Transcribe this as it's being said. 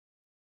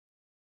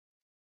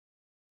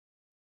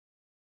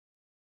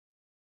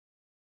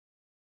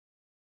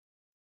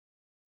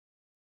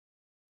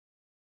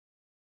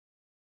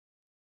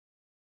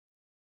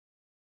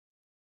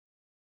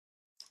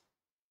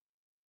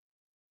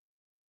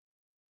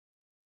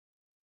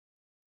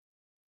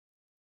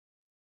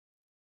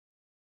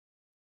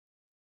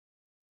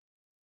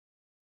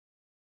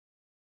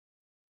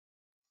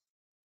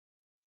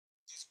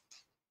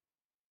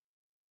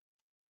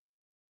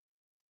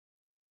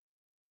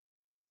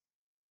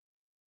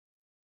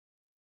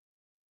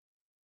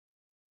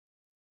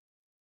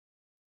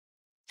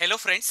Hello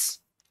friends,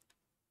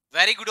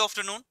 very good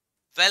afternoon.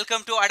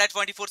 Welcome to ADA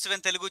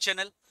 24/7 Telugu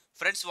channel.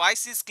 Friends,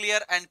 voice is clear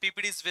and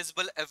PPT is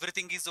visible.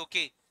 Everything is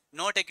okay.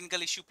 No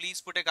technical issue. Please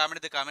put a comment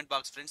in the comment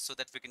box, friends, so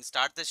that we can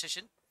start the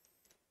session.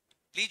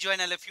 Please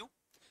join all of you.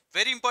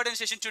 Very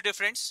important session today,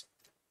 friends.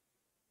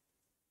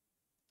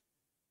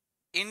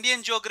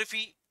 Indian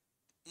Geography,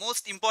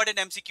 most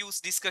important MCQs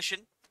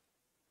discussion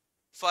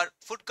for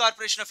Food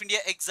Corporation of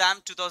India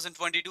exam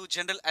 2022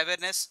 General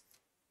Awareness.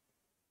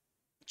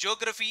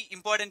 Geography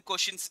important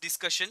questions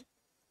discussion.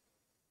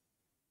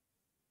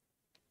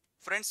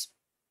 Friends,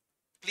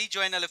 please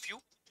join all of you.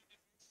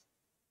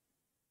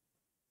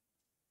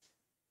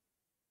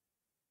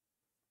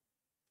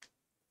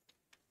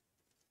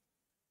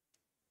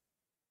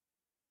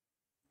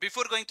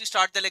 Before going to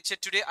start the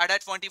lecture today, ADA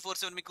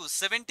 24/7 మీకు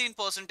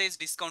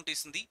 17% discount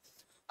ఇస్తుంది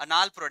on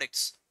all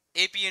products.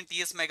 AP and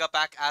TS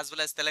Megapack as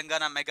well as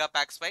Telangana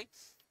Megapacks pi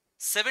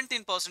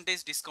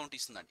 17% discount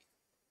ఇస్తుందండి.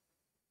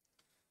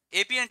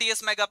 AP and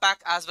TS Megapack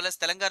as well as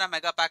Telangana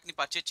Megapack ని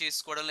purchase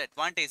చేసుకోవడంలో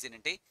advantage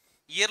ఏంటంటే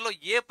ఇయర్లో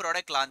ఏ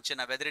product launch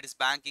అయినా whether it is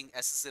banking,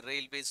 SSC,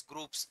 railways,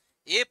 groups,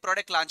 A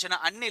product launch అయినా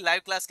అన్ని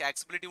live క్లాస్కి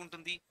accessibility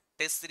ఉంటుంది.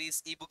 టెస్ట్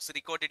సిరీస్, ఈ బుక్స్,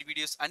 రికార్డెడ్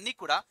వీడియోస్ అన్నీ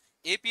కూడా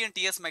AP and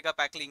TS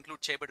Megapackలో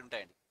ఇంక్లూడ్ చేయబడి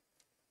ఉంటాయండి.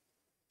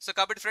 సో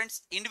కాబట్టి ఫ్రెండ్స్,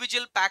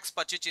 ఇండివిజువల్ ప్యాక్స్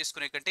పర్చేజ్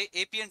చేసుకునే కంటే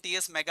AP and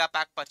TS mega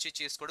pack purchase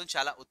చేసుకోవడం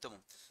చాలా ఉత్తమం.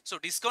 సో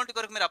డిస్కౌంట్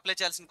కొరకు మీరు అప్లై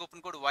చేయాల్సిన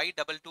కూపన్ కోడ్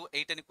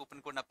Y228 అని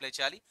కూపన్ కోడ్ అప్లై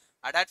చేయాలి.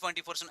 ADA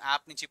 24/7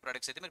 యాప్ నుంచి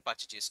ప్రొడక్ట్స్ అయితే మీరు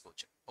పర్చేజ్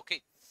చేసుకోవచ్చు. Okay,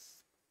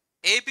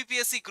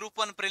 APPSC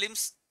group 1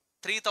 prelims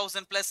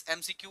 3000+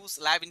 MCQs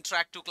lab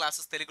interactive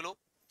classes తెలుగులో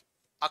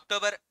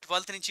అక్టోబర్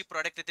 12 నుంచి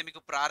ప్రోడక్ట్ అయితే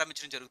మీకు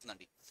ప్రారంభించడం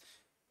జరుగుతుందండి.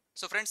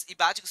 సో ఫ్రెండ్స్, ఈ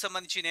బ్యాచ్కి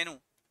సంబంధించి నేను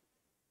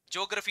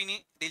జోగ్రఫీని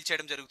డీల్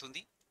చేయడం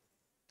జరుగుతుంది.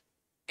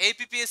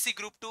 APPSC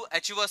Group 2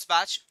 Achievers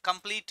Batch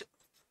complete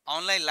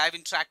online live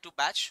interactive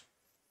batch,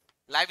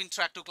 live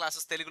interactive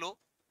classes తెలుగులో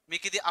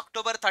మీకు ఇది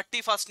అక్టోబర్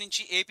 31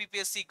 నుంచి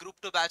APPSC Group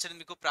 2 బ్యాచ్ అనేది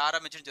మీకు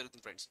ప్రారంభించడం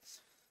జరుగుతుంది ఫ్రెండ్స్.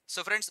 సో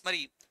ఫ్రెండ్స్,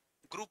 మరి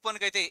గ్రూప్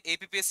 1కి అయితే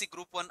APPSC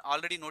Group 1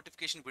 ఆల్రెడీ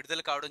నోటిఫికేషన్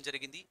విడుదల కావడం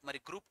జరిగింది.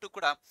 మరి గ్రూప్ 2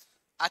 కూడా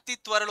అతి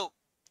త్వరలో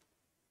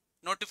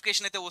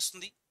నోటిఫికేషన్ అయితే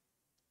వస్తుంది.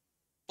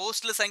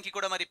 పోస్టుల సంఖ్య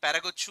కూడా మరి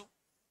పెరగొచ్చు.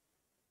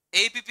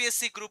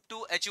 APPSC Group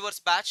 2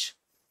 Achievers బ్యాచ్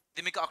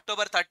ఇది మీకు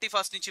అక్టోబర్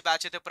 31 నుంచి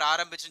బ్యాచ్ అయితే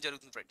ప్రారంభించడం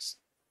జరుగుతుంది ఫ్రెండ్స్.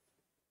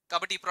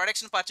 కాబట్టి ఈ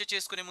ప్రొడక్ట్స్ని పర్చేజ్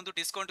చేసుకునే ముందు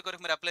డిస్కౌంట్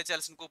కొరకు మీరు అప్లై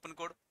చేయాల్సిన కూపన్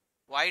కోడ్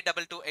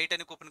Y228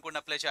 అని కూపన్ కోడ్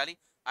అప్లై చేయాలి.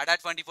 ADA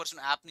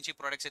 24/7 యాప్ నుంచి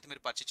ప్రొడక్ట్స్ అయితే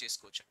మీరు పర్చేజ్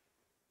చేసుకోవచ్చు.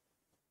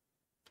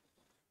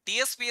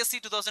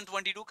 TSPSC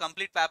 2022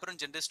 complete paper on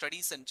general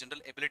studies and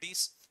general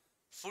abilities,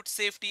 food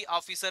safety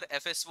officer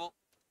FSO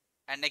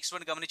and next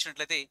one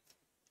గమనించినట్లయితే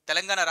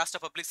తెలంగాణ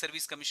రాష్ట్ర public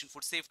service commission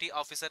food safety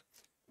officer,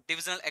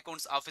 divisional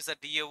accounts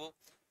officer DAO,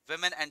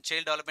 women and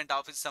child development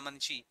office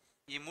సంబంధించి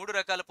ఈ 3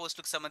 రకాల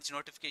పోస్టులకు సంబంధించి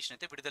notification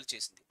అయితే విడుదల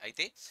చేసింది.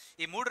 అయితే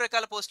ఈ 3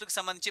 రకాల పోస్టులకు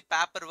సంబంధించి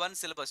paper 1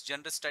 syllabus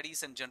general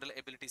studies and general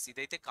abilities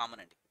ఇదైతే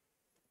కామన్ అండి.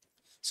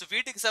 సో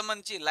వీటికి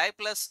సంబంధించి live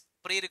plus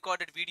pre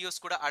recorded videos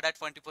కూడా ADA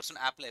 24/7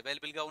 యాప్లో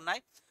అవైలబుల్గా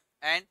ఉన్నాయి.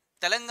 అండ్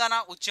తెలంగాణ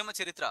ఉద్యమ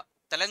చరిత్ర,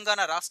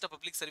 తెలంగాణ రాష్ట్ర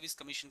పబ్లిక్ సర్వీస్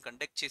కమిషన్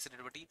కండక్ట్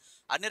చేసినటువంటి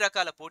అన్ని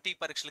రకాల పోటీ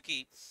పరీక్షలకి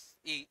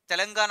ఈ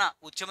తెలంగాణ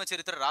ఉద్యమ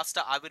చరిత్ర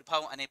రాష్ట్ర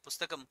ఆవిర్భావం అనే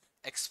పుస్తకం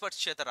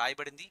ఎక్స్పర్ట్స్ చేత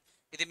రాయబడింది.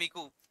 ఇది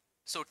మీకు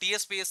so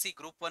TSPSC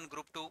group 1,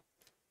 group 2,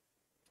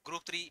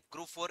 group 3,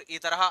 group 4 ఈ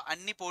తరహా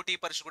అన్ని పోటీ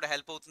పరీక్ష కూడా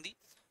హెల్ప్ అవుతుంది.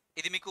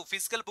 ఇది మీకు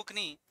ఫిజికల్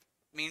బుక్ని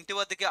మీ ఇంటి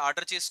వద్దకే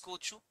ఆర్డర్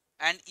చేసుకోవచ్చు.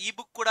 అండ్ ఈ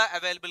బుక్ కూడా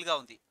అవైలబుల్గా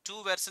ఉంది. 2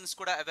 వెర్షన్స్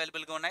కూడా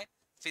అవైలబుల్గా ఉన్నాయి.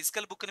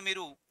 ఫిజికల్ బుక్ని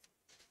మీరు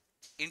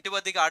ఇంటి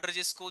వద్దకే ఆర్డర్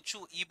చేసుకోవచ్చు.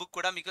 ఈ బుక్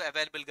కూడా మీకు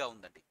అవైలబుల్గా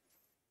ఉందండి.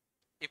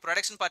 ఈ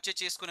ప్రొడక్ట్స్ని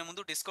పర్చేజ్ చేసుకునే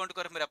ముందు డిస్కౌంట్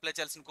కొరకు మీరు అప్లై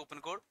చేయాల్సిన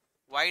కూపన్ కోడ్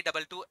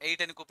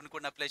Y228 అని కూపన్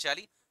కోడ్ని అప్లై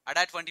చేయాలి.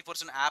 ADA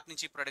 24/7 యాప్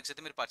నుంచి ప్రొడక్ట్స్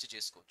అయితే మీరు పర్చేజ్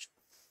చేసుకోవచ్చు.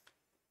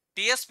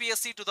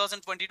 TSPSC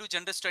 2022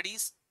 general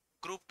studies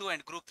group 2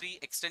 and group 3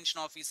 extension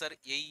officer,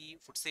 AE,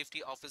 food safety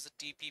officer,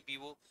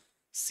 TPBO,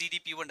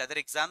 CDPO and other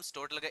exams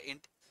టోటల్గా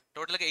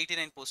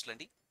 89 పోస్టులు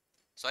అండి.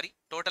 సారీ,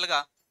 టోటల్గా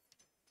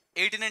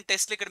 89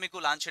 టెస్ట్లు ఇక్కడ మీకు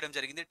లాంచ్ చేయడం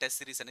జరిగింది. టెస్ట్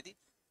సిరీస్ అనేది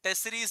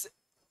test series.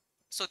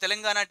 So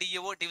Telangana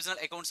DAO,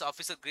 divisional accounts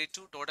officer grade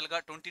 2 టోటల్గా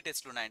 20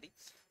 టెస్ట్లు ఉన్నాయండి.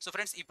 సో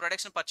ఫ్రెండ్స్, ఈ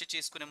ప్రొడక్ట్స్ని పర్చేజ్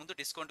చేసుకునే ముందు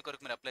డిస్కౌంట్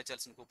కొరకు మీరు అప్లై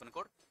చేయాల్సిన కూపన్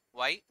కోడ్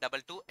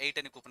Y228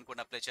 అని కూపన్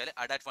కోడ్ అప్లై చేయాలి.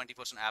 ADA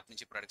 24/7 యాప్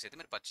నుంచి ప్రొడక్ట్స్ అయితే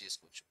మీరు పర్చేజ్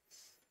చేసుకోవచ్చు.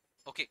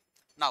 Okay,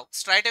 now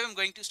straight away I'm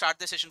going to start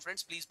the session,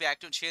 friends. Please be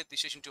active and share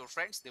this session to your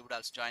friends. They would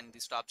also join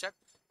this top chat.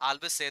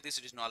 Always say this,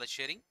 it is knowledge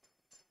sharing.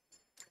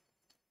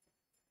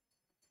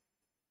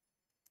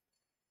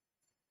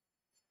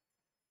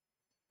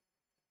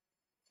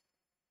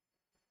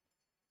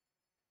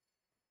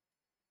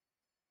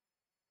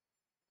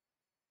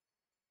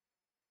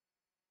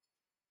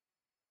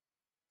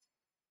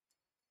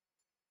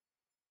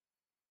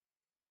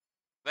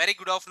 Very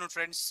good afternoon,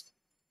 friends.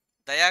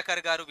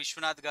 Dayakar garu,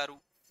 Vishwanath garu,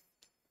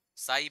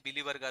 Sai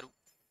Believer garu,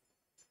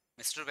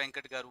 Mr.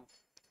 Venkat garu,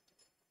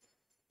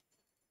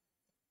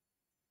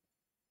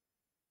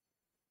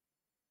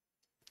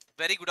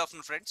 very good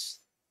afternoon, friends.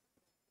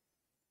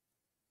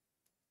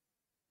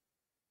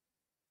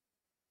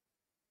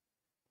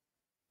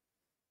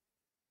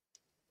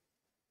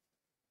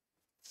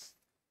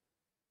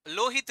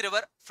 Lohit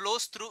River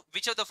flows through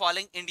which of the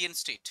following Indian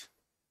state?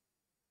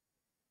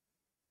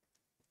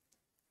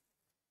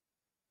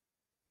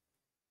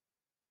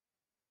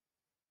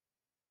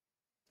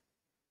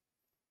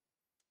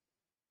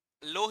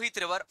 Lohit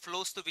River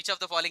flows through which of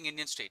the following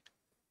Indian state?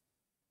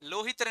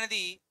 Lohit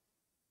అనేది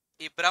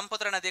ఈ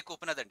బ్రహ్మపుత్ర నది యొక్క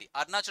ఉపనది అండి.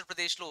 అరుణాచల్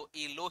ప్రదేశ్లో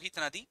ఈ లోహిత్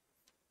నది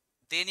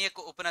దేని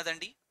యొక్క ఉపనది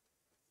అండి?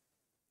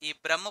 ఈ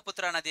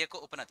బ్రహ్మపుత్ర నది యొక్క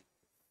ఉపనది.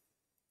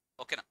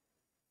 ఓకేనా,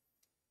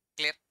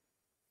 క్లియర్.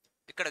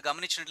 ఇక్కడ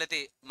గమనించినట్లయితే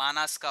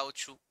మానాస్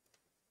కావచ్చు,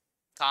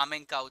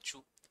 కామెంగ్ కావచ్చు,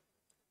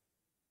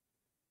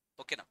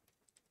 ఓకేనా,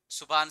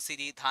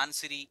 సుభాన్సిరి,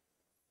 ధాన్సిరి,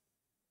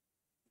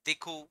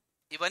 దిఖు,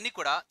 ఇవన్నీ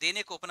కూడా దేని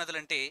యొక్క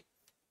ఉపనదులు అంటే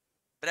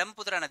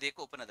బ్రహ్మపుత్ర నది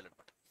యొక్క ఉపనదులు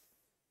అనమాట.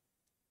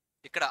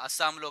 ఇక్కడ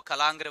అస్సాంలో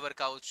కలాంగ్ రివర్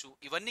కావచ్చు,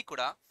 ఇవన్నీ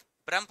కూడా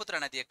బ్రహ్మపుత్ర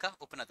నది యొక్క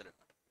ఉపనదులు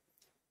అనమాట.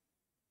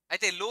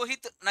 అయితే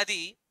లోహిత్ నది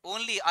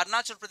ఓన్లీ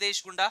అరుణాచల్ ప్రదేశ్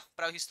గుండా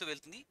ప్రవహిస్తూ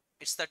వెళ్తుంది.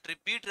 It's the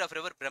tributary of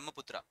river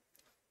Brahmaputra.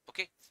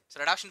 Okay, so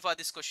right option for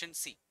this question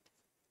C,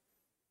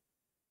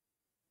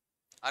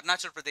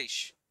 Arunachal Pradesh.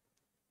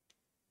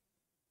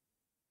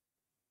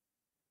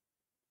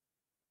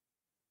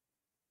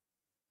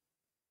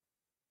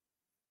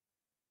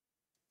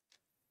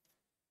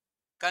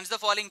 Consider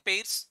the following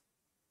pairs: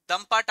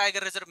 Dampa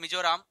Tiger Reserve,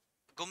 Mizoram;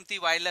 Gumti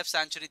Wildlife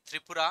Sanctuary,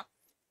 Tripura;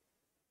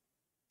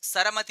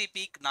 Saramati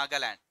Peak,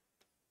 Nagaland.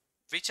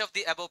 Which of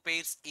the above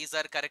pairs is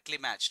are correctly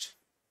matched?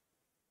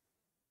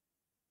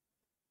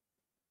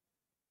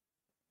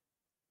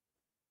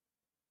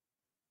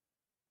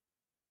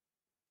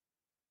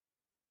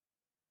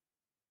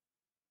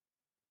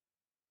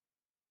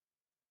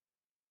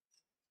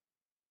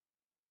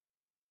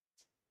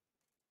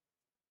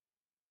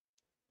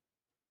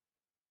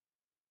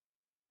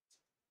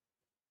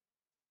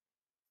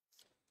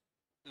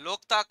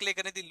 Loktak lake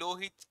అనేది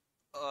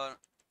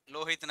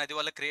లోహిత్ నది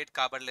వల్ల create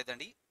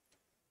కాబడలేదండి.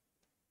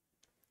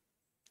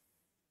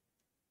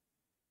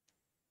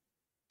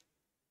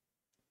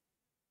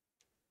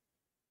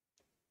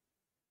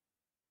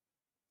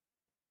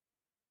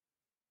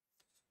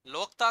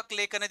 Loktak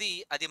lake అనేది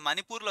అది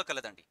మణిపూర్లో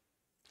కలదండి,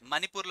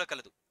 మణిపూర్లో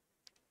కలదు.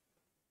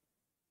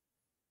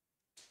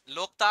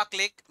 Loktak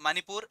lake,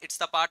 Manipur,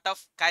 it's the part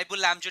of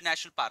Keibul లామ్జో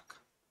national park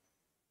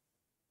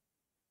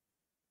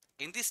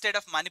in the state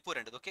of Manipur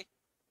అండి. Okay,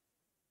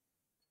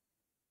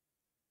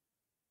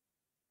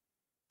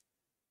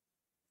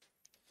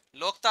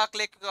 Loktak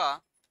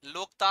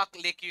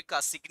lake యొక్క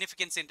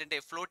సిగ్నిఫికెన్స్ ఏంటంటే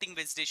ఫ్లోటింగ్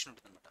వెజిటేషన్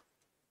ఉంటుంది అనమాట.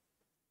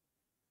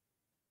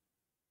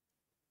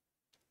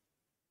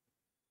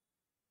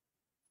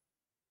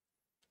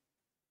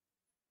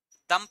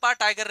 దంపా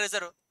tiger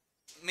reserve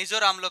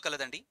మిజోరాంలో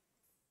కలదండి.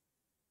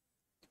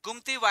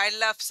 గుమ్తి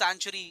wild life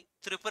sanctuary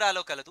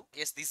త్రిపురలో కలదు.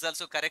 Yes, this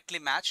also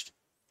correctly matched.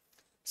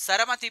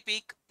 సరమతి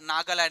peak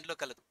నాగాలాండ్లో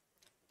కలదు.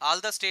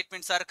 All the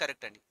statements are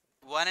correct అండి,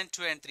 1 and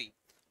 2 and 3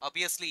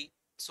 obviously.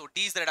 So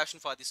D is the right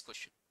option for this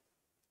question.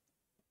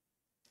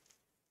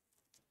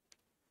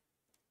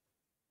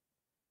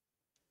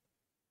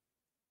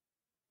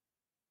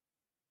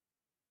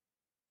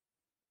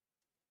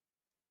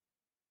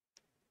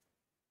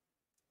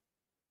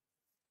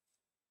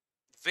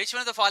 Which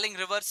one of the following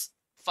rivers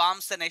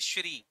forms an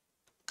estuary?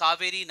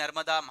 Kaveri,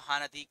 Narmada,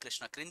 Mahanadi,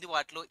 Krishna. క్రింది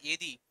వాటిలో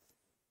ఏది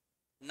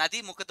నది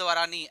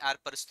ముఖద్వారాన్ని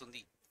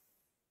ఏర్పరుస్తుంది?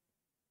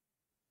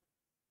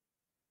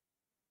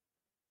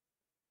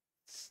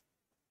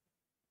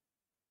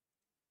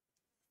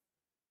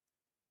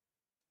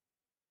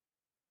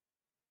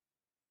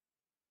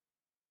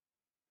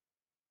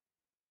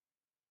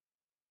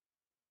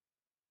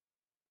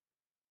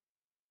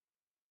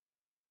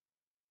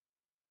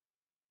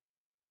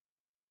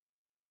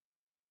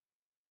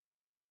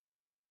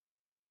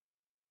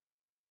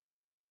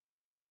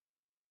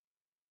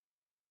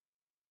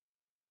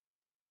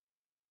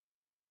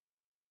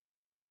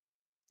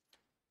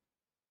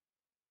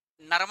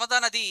 నర్మదా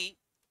నది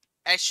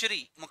ఎస్చురీ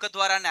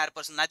ముఖద్వారాన్ని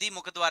ఏర్పరుస్తుంది, నది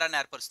ముఖద్వారాన్ని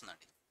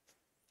ఏర్పరుస్తుందండి.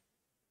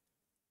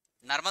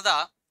 Narmada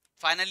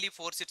finally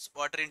force it's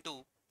water into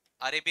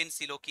Arabian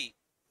సీలోకి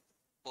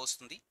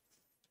పోస్తుంది.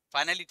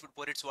 Finally it would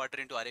pour it's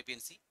water into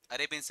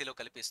Arabian సీలో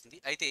కలిపేస్తుంది.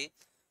 అయితే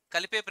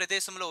కలిపే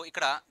ప్రదేశంలో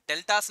ఇక్కడ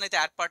డెల్టాస్ని అయితే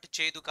ఏర్పాటు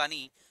చేయదు,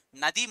 కానీ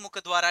నదీ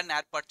ముఖద్వారాన్ని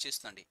ఏర్పాటు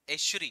చేస్తుందండి.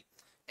 ఎస్చురీ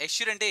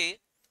అంటే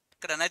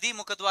ఇక్కడ నదీ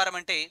ముఖద్వారం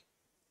అంటే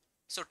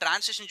so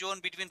transition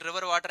zone between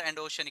river water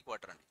and oceanic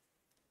water అండి.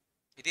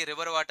 ఇది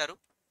రివర్ వాటరు,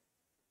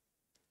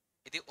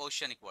 ఇది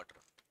oceanic water.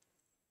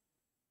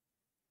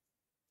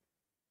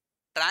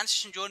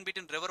 Transition zone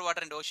between river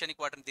water and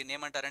oceanic water, దీన్ని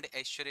ఏమంటారంటే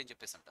ఎస్చురీ అని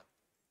చెప్పేసి అంటారు.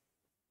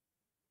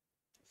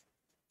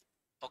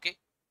 ఓకే,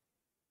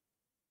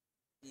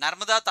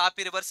 నర్మదా,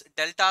 తాపీ రివర్స్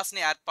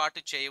డెల్టాస్ని ఏర్పాటు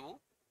చేయవు,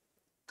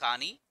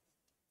 కానీ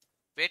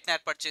వేటిని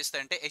ఏర్పాటు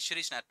చేస్తాయంటే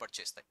ఎస్చురీస్ని ఏర్పాటు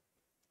చేస్తాయి.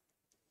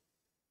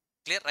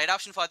 Clear. Right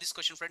option for this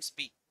question friends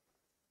B.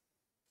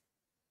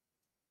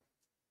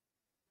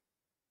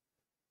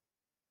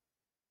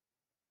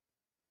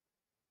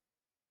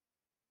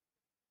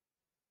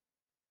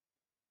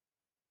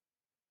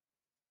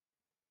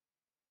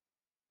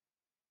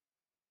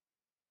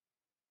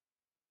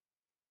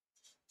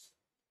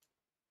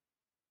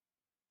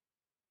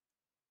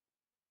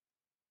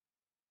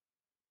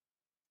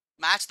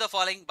 Match the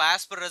following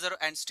బయాస్పర్ reserve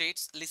and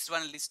states. List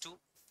 1 and list 2.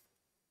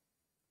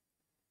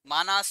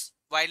 మానాస్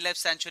wild life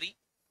sanctuary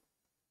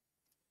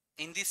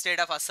in the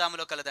state of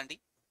అస్సాంలో కలదండి.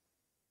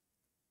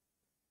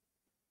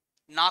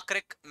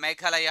 నాక్రెక్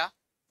మేఘాలయ,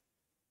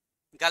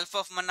 గల్ఫ్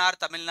ఆఫ్ మన్నార్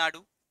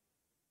తమిళనాడు,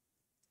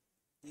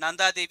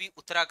 నందాదేవి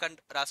ఉత్తరాఖండ్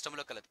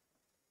రాష్ట్రంలో కలదు.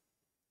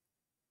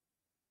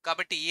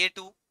 కాబట్టి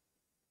A2,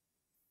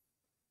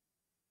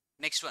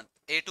 next one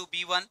A2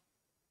 B1,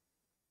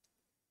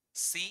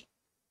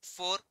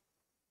 C4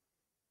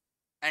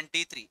 and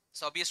D3.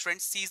 So obvious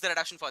friends, C is the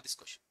reduction for this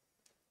question.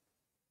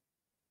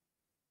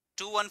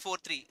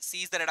 2143, C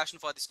is the reduction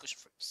for this question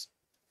friends.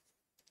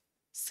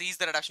 C is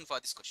the reduction for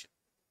this question.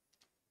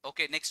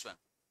 Okay, next one.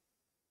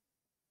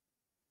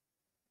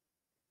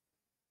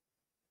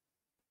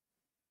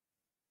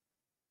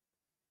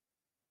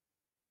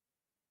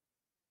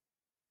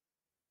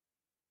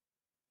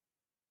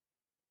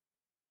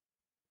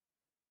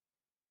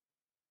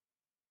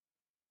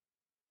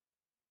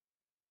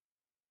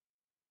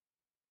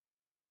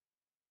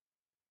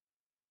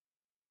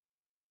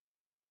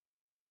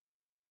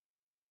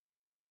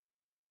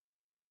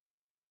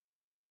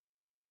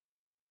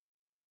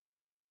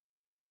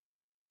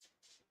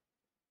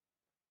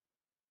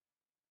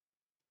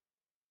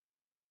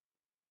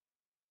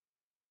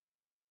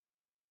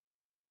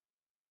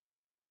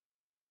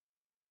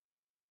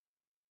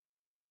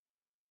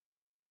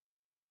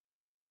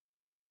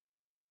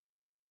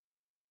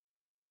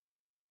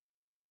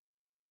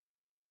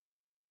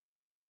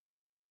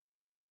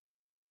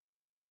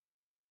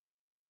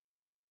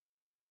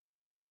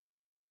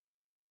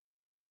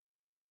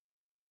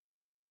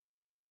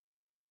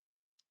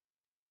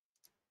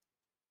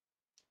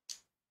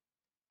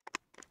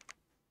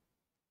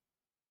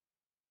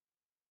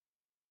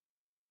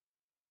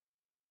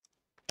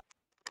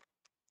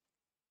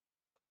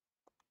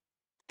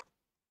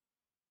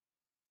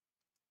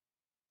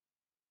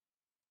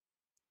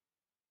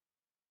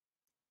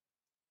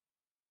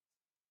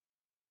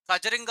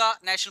 కజరింగా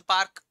national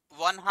park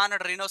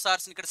 100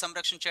 rhinoceros ఇక్కడ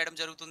సంరక్షణ చేయడం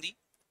జరుగుతుంది.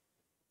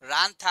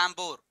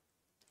 రాంథాంబోర్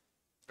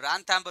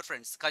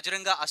friends,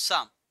 కజరింగా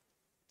Assam.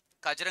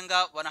 కజరింగా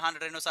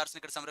 100 rhinoceros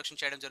ఇక్కడ సంరక్షణ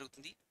చేయడం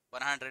జరుగుతుంది.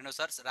 100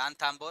 rhinoceros.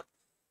 రాంథాంబోర్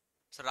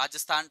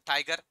Rajasthan.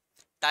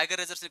 Tiger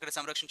reserves ఇక్కడ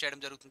సంరక్షణ చేయడం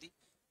జరుగుతుంది.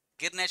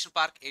 Gir national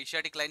park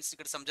Asiatic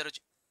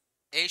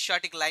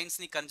lines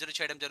ని కన్జర్వ్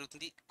చేయడం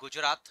జరుగుతుంది.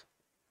 గుజరాత్.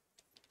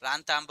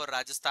 రాంథాంబోర్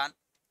రాజస్థాన్.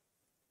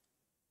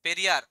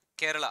 పెరియార్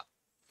కేరళ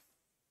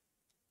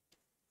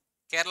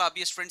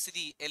ఆబ్వియస్ ఫ్రెండ్స్,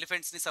 ఇది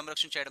ఎలిఫెంట్స్ ని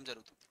సంరక్షణ చేయడం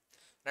జరుగుతుంది.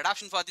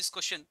 రెడాప్షన్ for this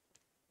question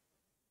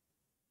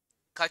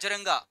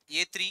Kaziranga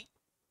A3,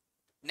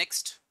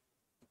 next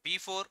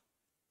B4,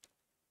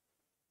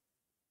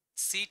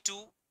 C2,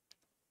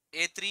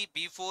 A3,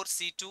 B4,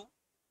 C2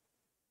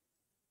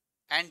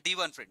 and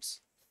D1 friends.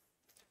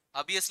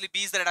 Obviously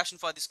B is the reduction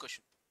for this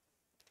question.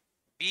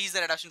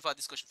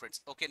 Friends.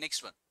 Okay,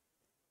 next one.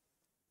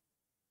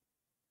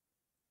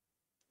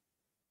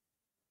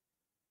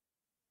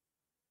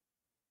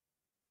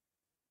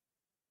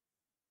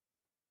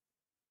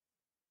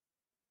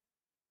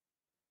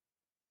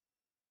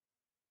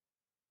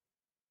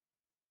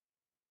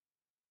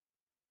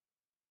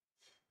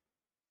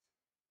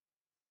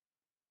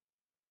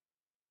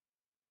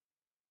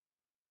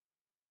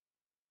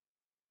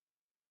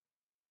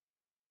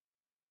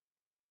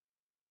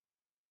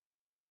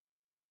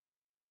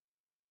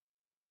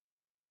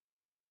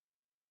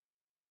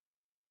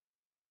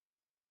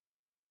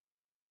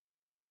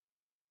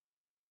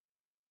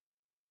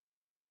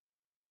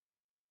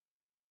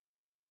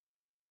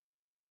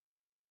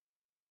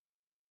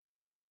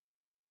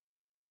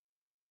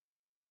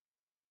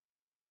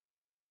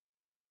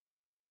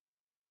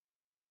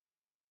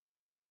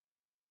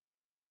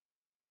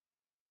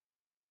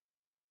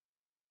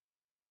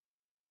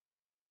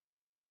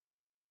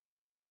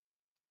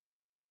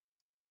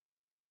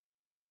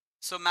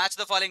 So match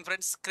the following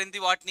friends. క్రింది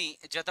వాటిని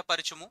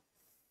జతపరచుము.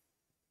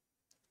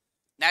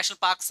 National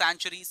park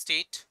sanctuary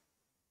state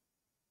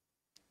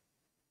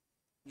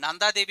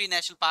Nanda Devi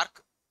national park,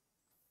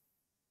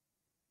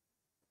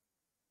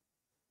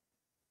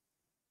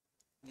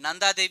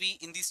 Nanda Devi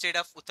in the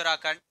state of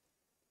Uttarakhand.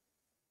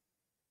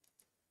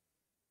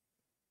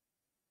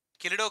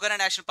 కిలిడోగన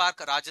national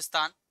park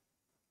Rajasthan.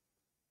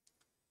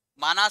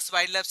 మానాస్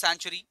wild life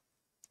sanctuary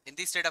in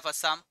the state of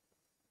Assam.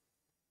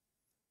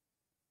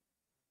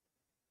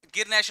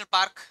 Gir National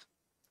Park,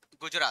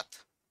 Gujarat.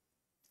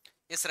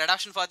 Yes,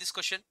 redaction for this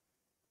question.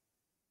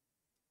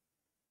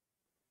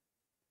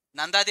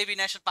 Nanda Devi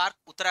National Park,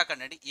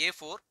 Uttarakhand, and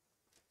A4.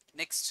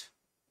 Next,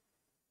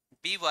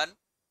 B1,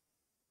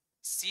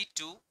 C2,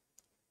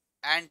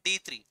 and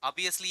D3.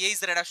 Obviously, A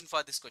is the redaction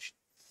for this question.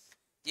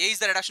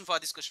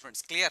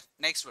 Friends. Clear?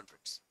 Next one,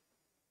 friends.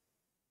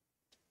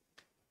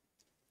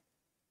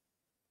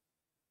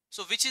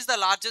 So, which is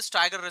the largest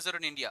tiger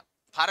reserve in India?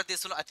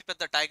 భారతదేశంలో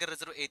అతిపెద్ద tiger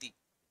reserve ఏది?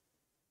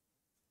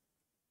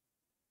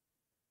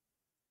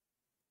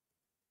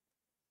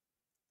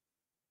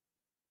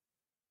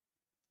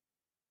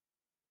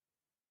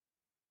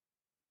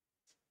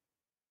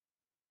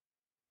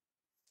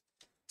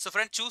 So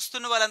friends,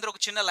 చూస్తున్న వాళ్ళందరూ ఒక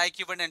చిన్న like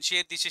ఇవ్వండి and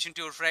share this session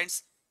to your friends.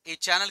 ఈ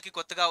channel కి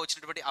కొత్తగా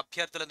వచ్చినటువంటి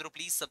అభ్యర్థులందరూ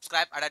ప్లీజ్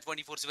సబ్స్క్రైబ్ అడా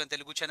 24/7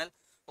 తెలుగు ఛానల్.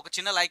 ఒక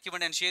చిన్న లైక్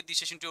ఇవ్వండి and share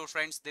this session to your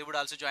friends. They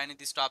would also join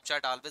in this top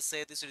chat. Always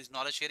say this is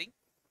knowledge sharing.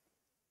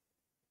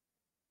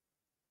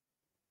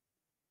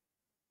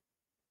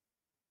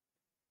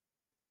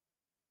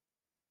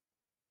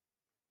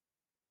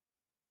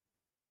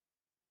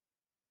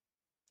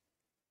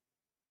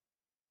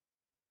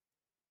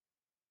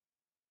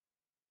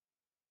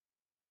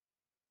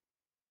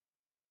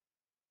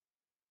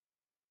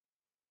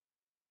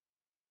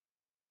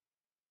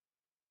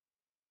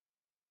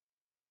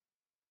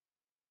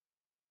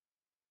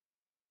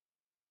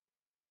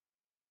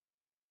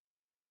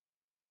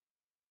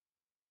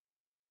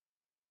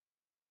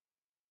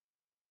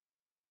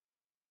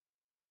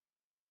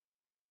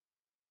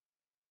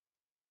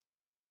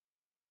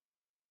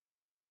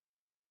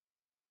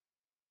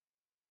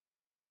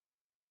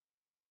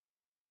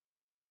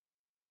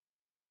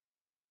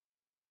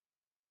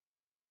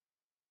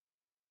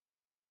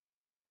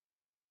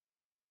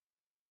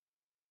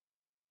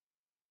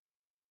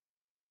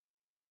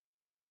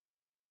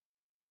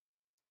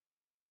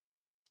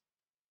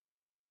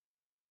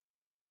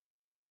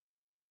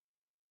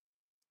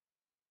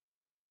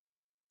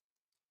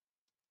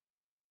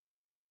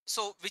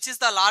 So which is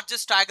the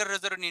largest tiger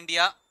reserve in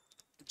India?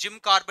 Jim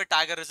Corbett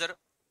tiger reserve,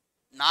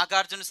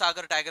 Nagarjuna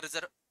Sagar tiger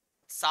reserve,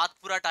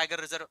 Satpura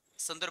tiger reserve,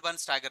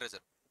 Sundarbans tiger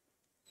reserve.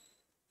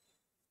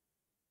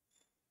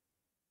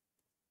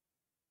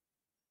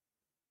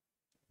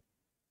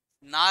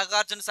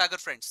 Nagarjuna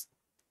Sagar friends,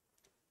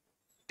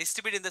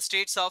 distributed in the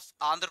states of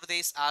Andhra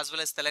Pradesh as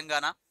well as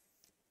Telangana.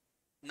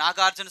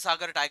 Nagarjuna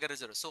Sagar Tiger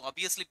Reserve. So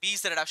obviously B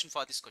is the reduction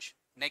for this question.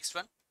 Next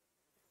one.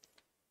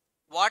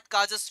 What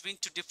causes wind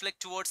to deflect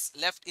towards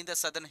left in the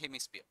southern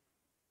hemisphere?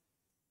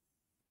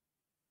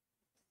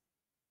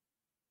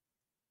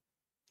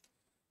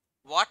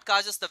 What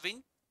causes the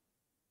wind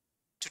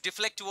to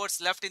deflect towards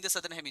left in the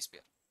southern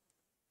hemisphere?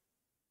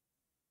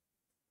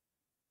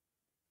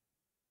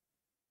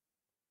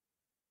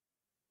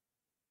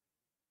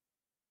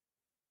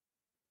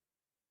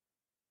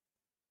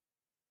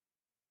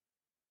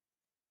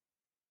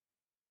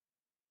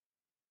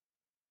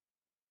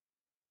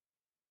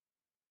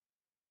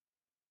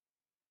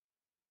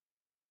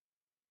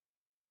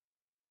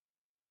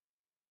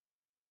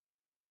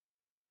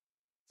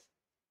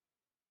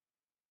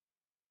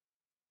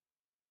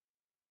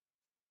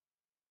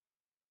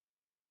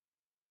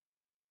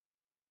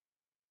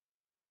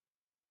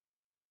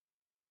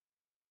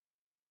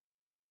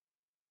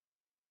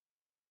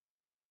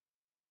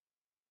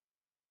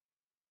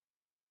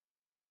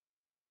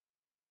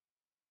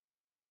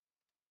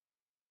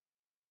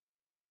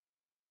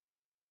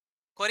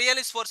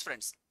 Coriolis force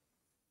friends.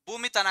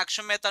 భూమి తన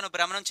అక్షం మీద తను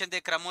భ్రమణం చెందే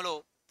క్రమంలో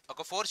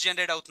ఒక force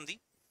generate అవుతుంది.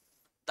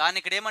 దాన్ని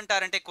ఇక్కడ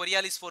ఏమంటారంటే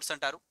కొరియాలిస్ ఫోర్స్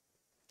అంటారు.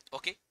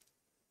 ఓకే,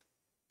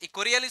 ఈ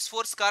కొరియాలిస్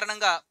ఫోర్స్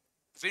కారణంగా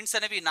విండ్స్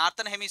అనేవి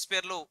నార్థన్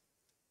హెమిస్ఫియర్లో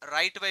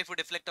రైట్ వైపు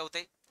డిఫ్లెక్ట్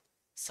అవుతాయి,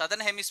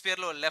 సదర్న్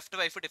హెమిస్ఫియర్లో లెఫ్ట్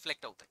వైపు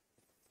డిఫ్లెక్ట్ అవుతాయి.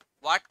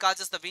 What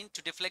causes the wind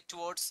to deflect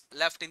towards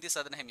left in the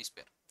southern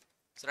hemisphere?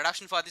 So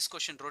reduction for this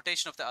question,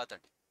 rotation of the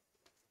earth.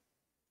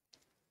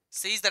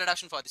 C is the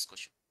reduction for this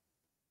question.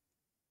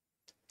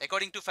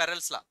 According to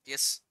Farrell's law,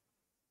 yes.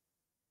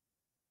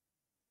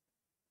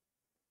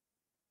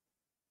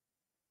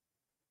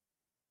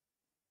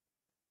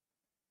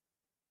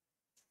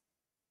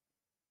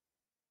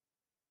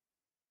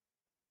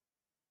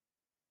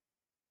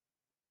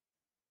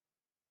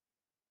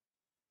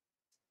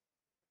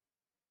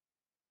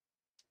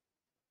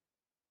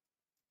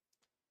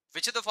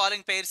 Which of the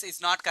following pairs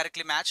is not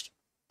correctly matched?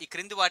 ఈ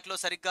క్రింది వాటిలో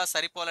సరిగ్గా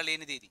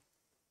సరిపోలలేనిది ఇది.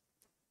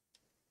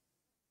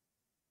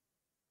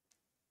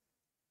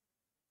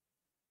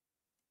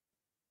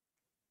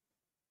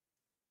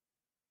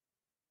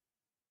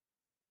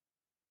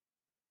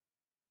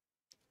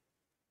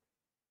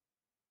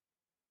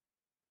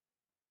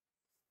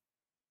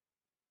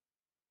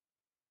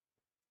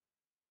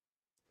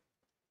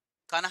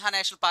 Kanha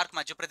National Park,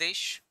 Madhya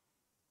Pradesh.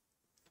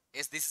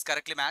 Yes, this is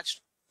correctly matched.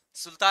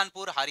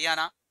 Sultanpur,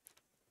 Haryana.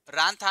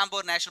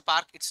 Ranthambore National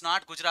Park, it's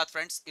not Gujarat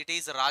friends, it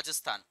is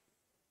Rajasthan.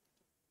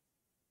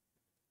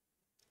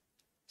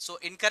 So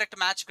incorrect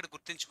match ఇక్కడ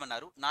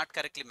గుర్తించమన్నారు, not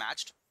correctly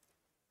matched.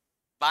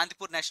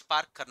 Bandipur National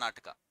Park,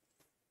 Karnataka.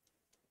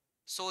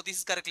 So this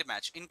is correctly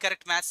matched.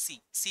 Incorrect match C.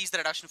 C is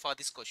the reduction for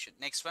this question.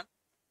 Next one.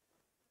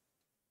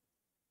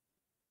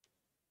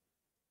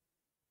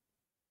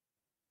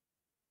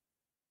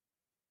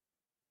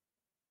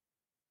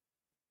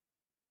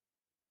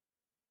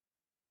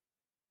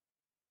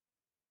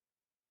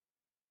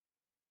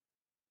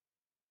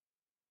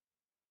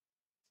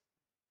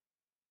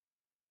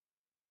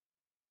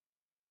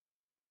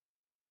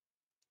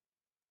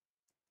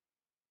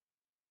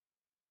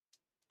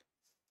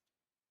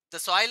 The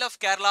soil of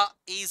Kerala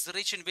is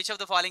rich in which of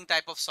the following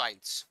type of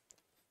soils?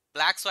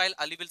 Black soil,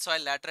 alluvial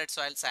soil, laterite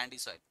soil, sandy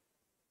soil.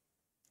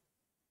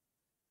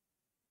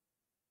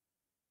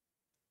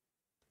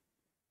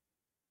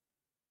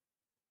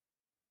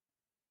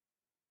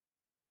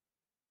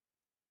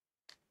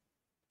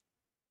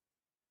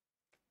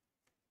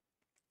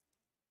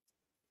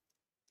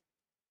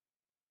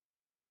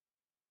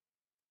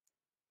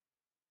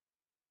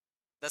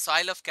 The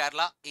soil of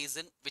Kerala is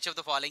in which of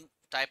the following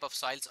type of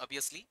soils?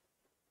 Obviously,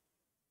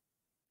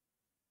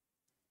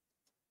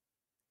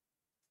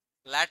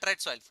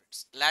 laterite soil friends.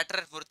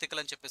 Laterite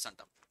మృత్తికలు అని చెప్పేసి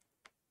అంటాం.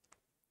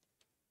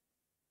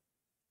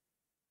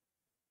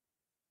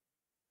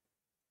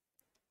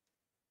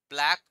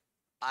 Black,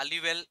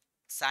 alluvial,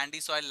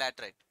 sandy soil,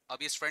 laterite.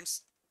 Obvious friends.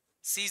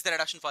 C is the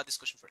reduction for this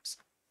question friends.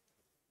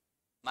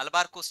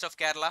 Malabar coast of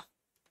Kerala,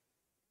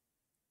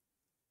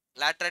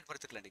 laterite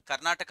మృత్తికలు అండి.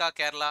 Karnataka,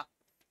 Kerala.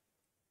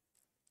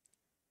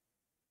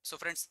 So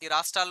friends, ఈ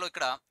రాష్ట్రాల్లో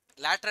ఇక్కడ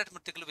laterite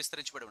మృత్తికలు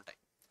విస్తరించబడి ఉంటాయి.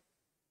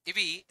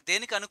 ఇవి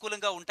దేనికి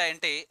అనుకూలంగా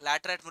ఉంటాయంటే,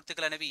 లాటరైట్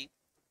మృత్తికలు అనేవి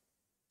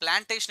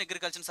ప్లాంటేషన్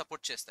అగ్రికల్చర్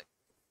సపోర్ట్ చేస్తాయి.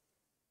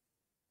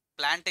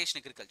 Plantation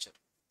agriculture,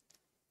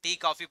 tea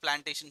coffee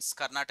plantations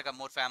Karnataka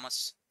more famous.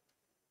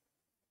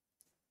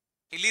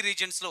 Hilly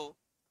regions లో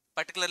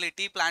particularly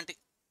tea plant.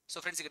 So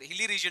friends, ఇక్కడ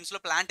హిల్లీ రీజియన్స్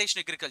లో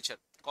plantation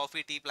agriculture,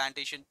 coffee, tea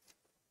plantation,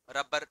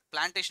 rubber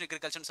plantation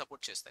agriculture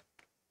support చేస్తాయి.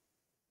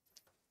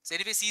 So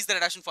anyway, C is the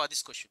reduction for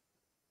this question.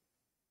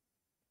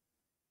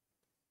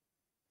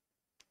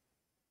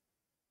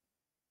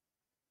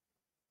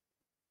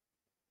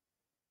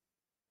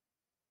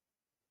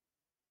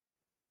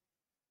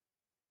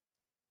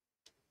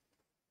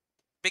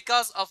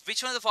 Because of which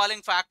one of the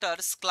following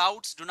factors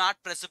clouds do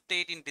not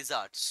precipitate in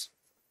deserts?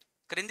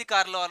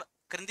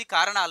 క్రింది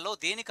కారణాల్లో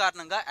దేని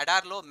కారణంగా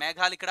ఎడార్లో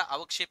మేఘాలు ఇక్కడ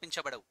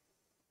అవక్షేపించబడవు?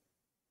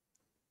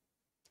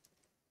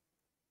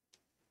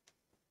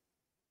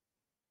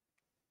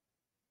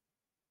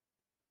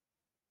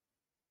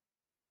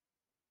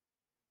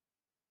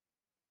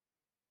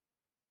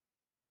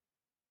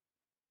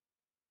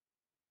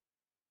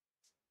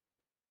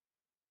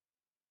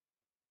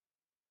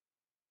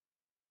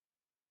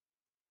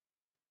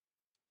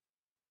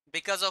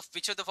 Because of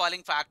which of the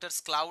following factors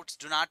clouds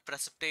do not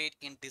precipitate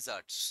in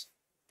deserts?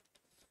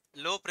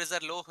 Low pressure,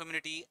 low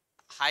humidity,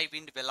 high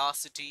wind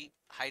velocity,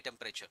 high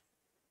temperature.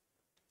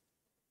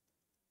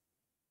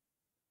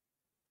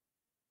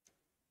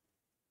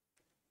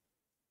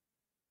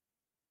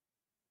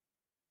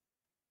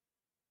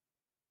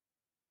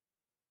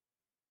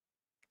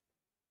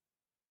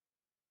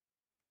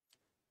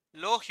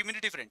 Low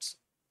humidity friends.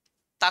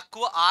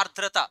 తక్కువ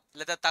ఆర్ద్రత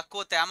లేదా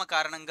తక్కువ తేమ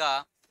కారణంగా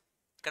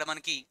ఇక్కడ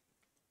మనకి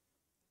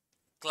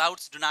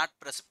clouds do not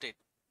precipitate,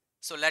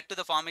 so led to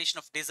the formation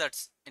of deserts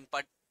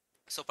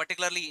so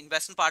particularly in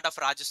western part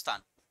of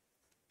Rajasthan.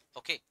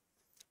 Okay,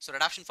 so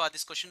reduction for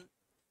this question,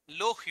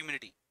 low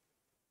humidity.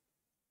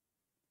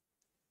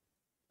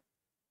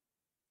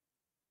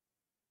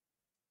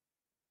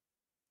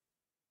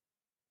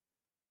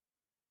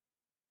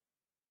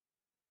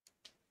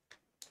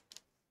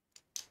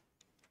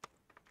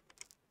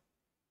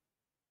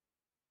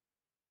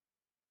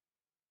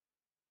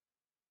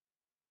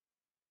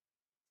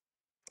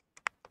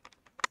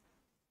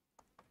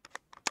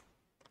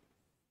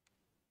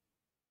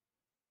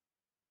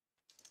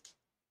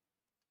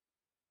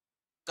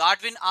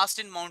 Godwin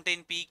Austen mountain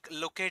peak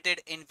located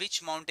in which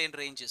mountain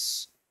ranges?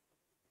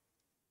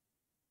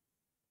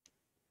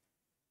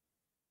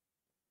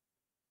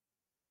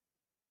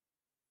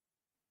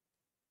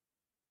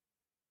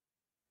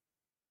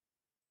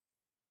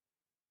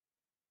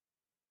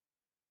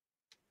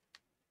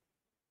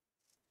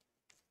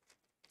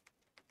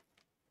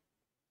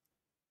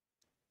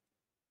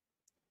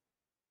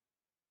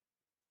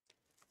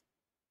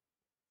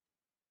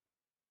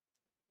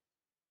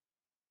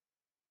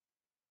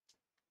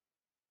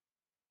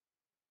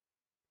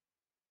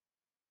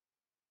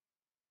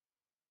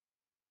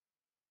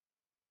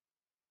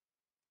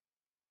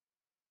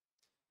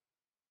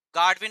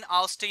 Godwin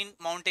Austen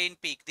mountain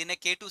peak, దీన్ని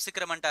K2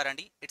 శిఖరం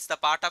అంటారండి. It's the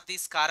part of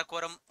this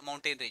Karakoram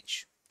mountain range.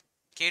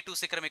 K2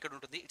 శిఖరం ఇక్కడ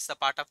ఉంటుంది. It's the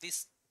part of this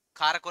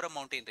Karakoram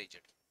mountain range.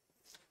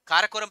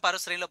 Karakoram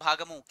పర్వతశ్రేణిలో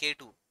భాగము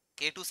K2.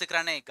 K2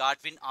 శిఖరాన్ని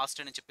Godwin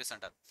Aston అని చెప్పేసి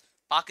అంటారు.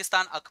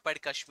 పాకిస్తాన్ ఆక్యుపైడ్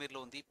కాశ్మీర్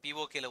లో ఉంది,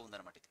 POKలో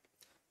ఉందన్నమాట ఇది.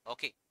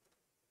 Okay,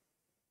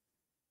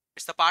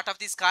 it's the part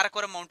of this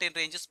Karakoram mountain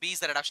ranges. B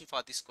is the reduction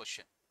for this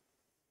question.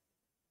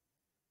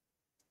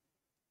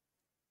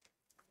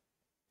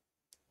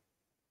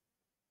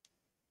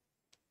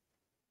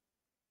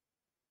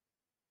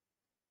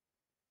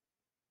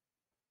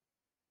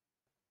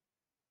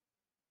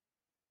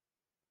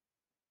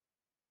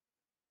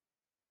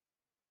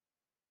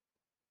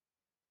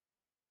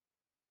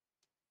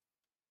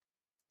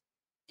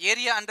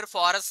 Area under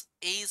forest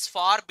is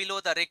far below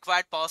the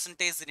required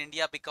percentage in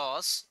India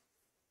because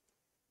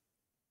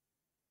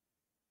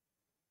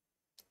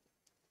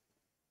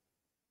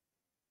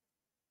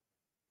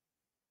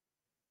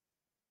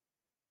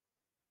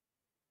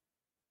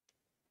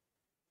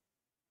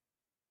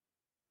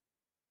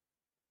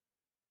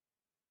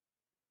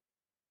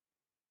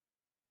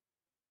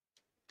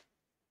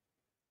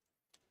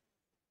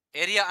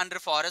area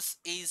under forest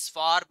is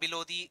far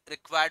below the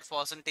required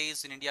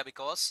percentage in India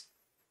because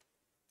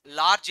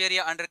large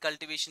area under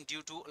cultivation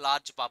due to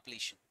large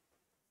population.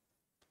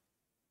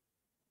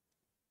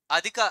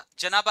 అధిక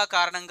జనాభా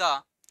కారణంగా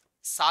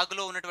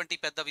సాగులో ఉన్నటువంటి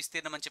పెద్ద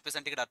విస్తీర్ణం అని చెప్పేసి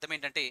అంటే ఇక్కడ అర్థం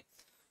ఏంటంటే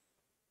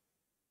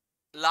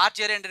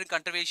large area under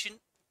cultivation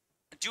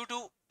due to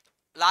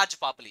large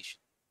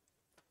population.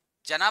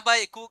 జనాభా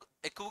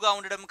ఎక్కువగా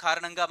ఉండడం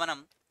కారణంగా మనం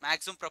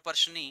మ్యాక్సిమం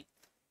ప్రొపర్షన్ని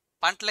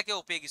పంటలకే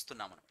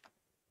ఉపయోగిస్తున్నాం అనమాట.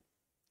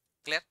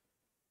 క్లియర్?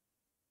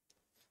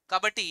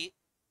 కాబట్టి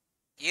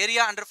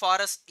area under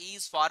forest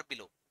is far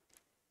below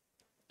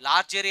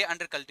large area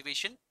under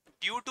cultivation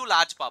due to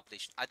large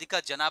population. అధిక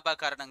జనాభా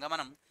కారణంగా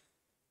మనం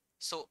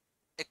సో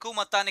ఎక్కువ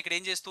మొత్తాన్ని ఇక్కడ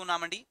ఏం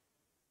చేస్తున్నామండి,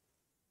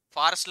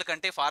 ఫారెస్ట్ల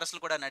కంటే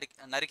ఫారెస్ట్లు కూడా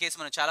నరికేసి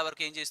మనం చాలా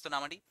వరకు ఏం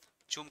చేస్తున్నామండి,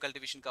 చూమ్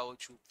కల్టివేషన్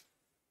కావచ్చు.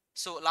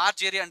 So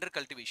large area under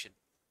cultivation.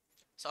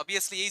 So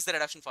obviously A is the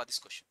right option for this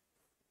question.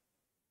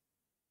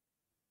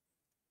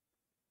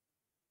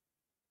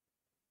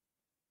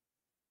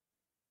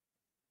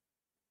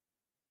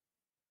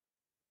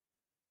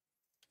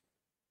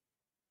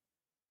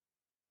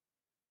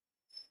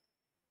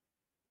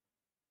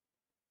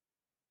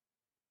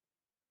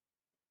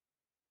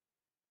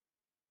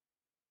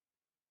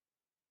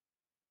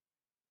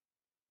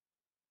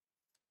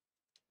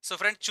 So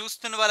friends,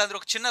 చూస్తున్న వాళ్ళందరూ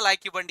ఒక చిన్న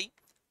లైక్ ఇవ్వండి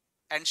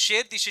and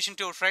share the session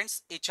to your friends.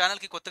 ఈ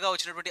ఛానల్కి కొత్తగా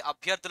వచ్చినటువంటి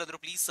అభ్యర్థులందరూ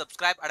ప్లీజ్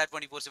సబ్స్క్రైబ్ అడా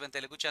 24/7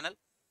 తెలుగు ఛానల్.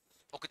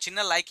 ఒక చిన్న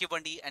లైక్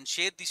ఇవ్వండి and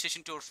share the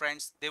session to your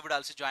friends. They would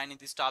also join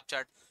in this top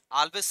chart.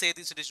 Always say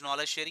this, it is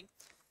knowledge sharing.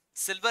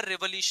 Silver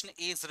revolution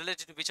is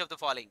related to which of the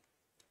following?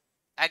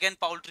 Again,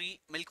 poultry,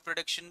 milk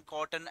production,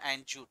 cotton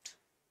and jute.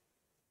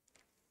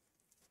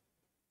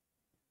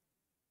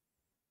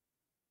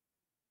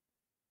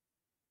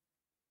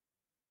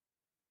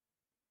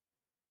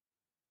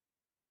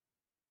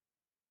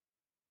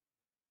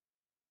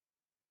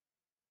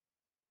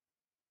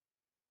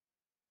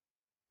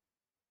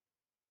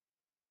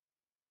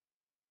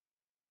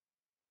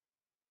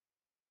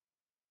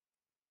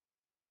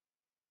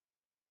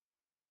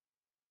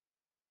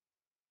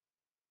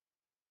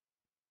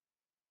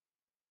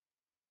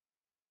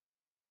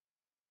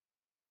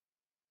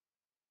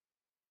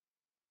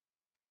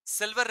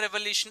 Silver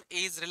revolution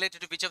is related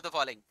to which of the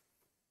following?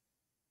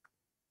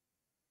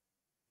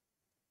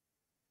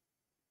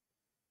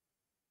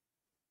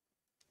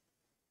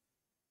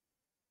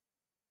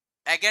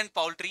 Again,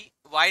 poultry.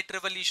 White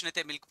revolution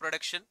అయితే milk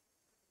production.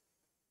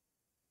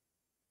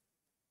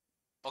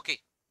 Okay.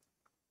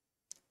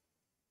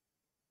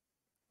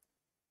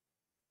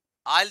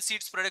 Oil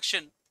seeds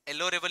production,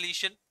 yellow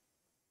revolution.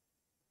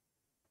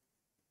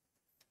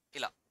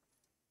 ఇలా.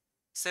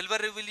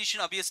 Silver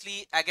revolution obviously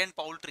again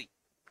poultry.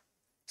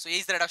 So A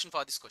is the right option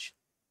for this question.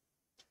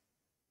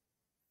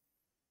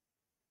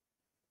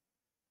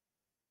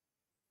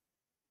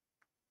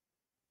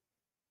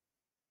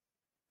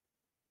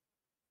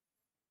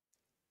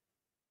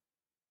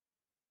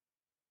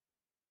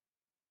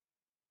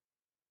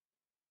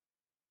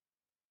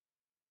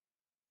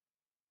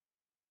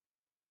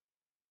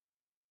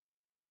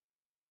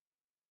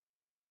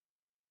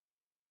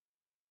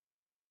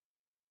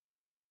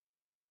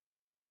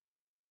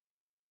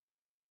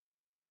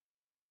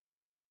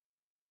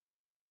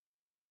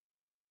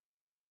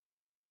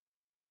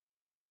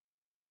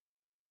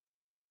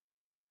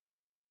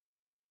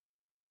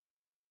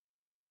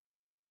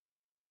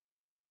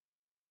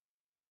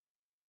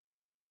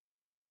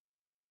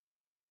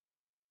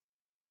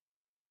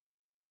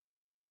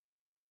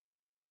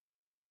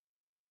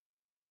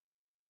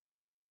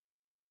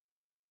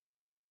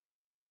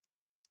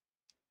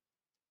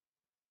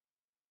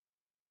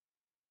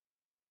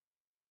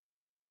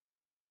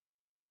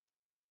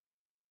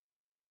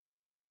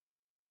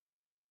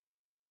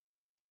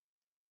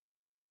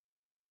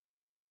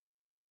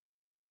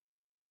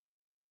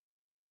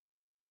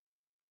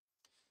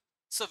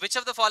 So which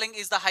of the following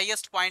is the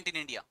highest point in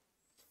India?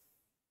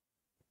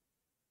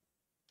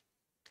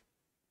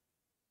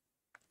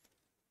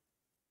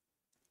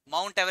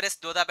 Mount Everest,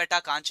 Doda Betta,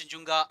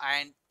 Kanchenjunga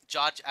and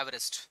George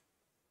Everest.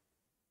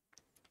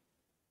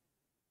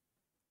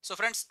 So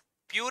friends,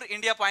 pure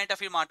India point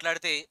of view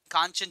మాట్లాడితే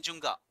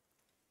Kanchenjunga.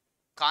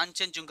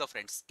 Kanchenjunga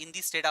friends, in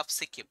the state of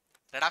Sikkim.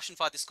 Right option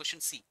for this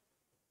question C.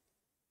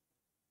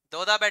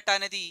 Doda Betta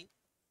అనేది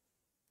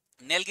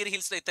Nilgiri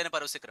Hills లో ఎత్తైన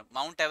పర్వతశిఖరం.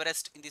 Mount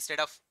Everest in the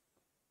state of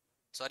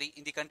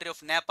in the country of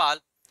Nepal.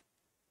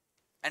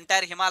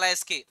 Entire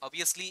Himalayas K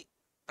obviously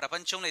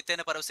ప్రపంచంలో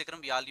ఎత్తైన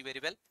పర్వతశిఖరం. We all knew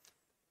very well.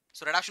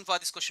 So right option for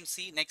this question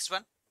C. Next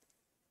one.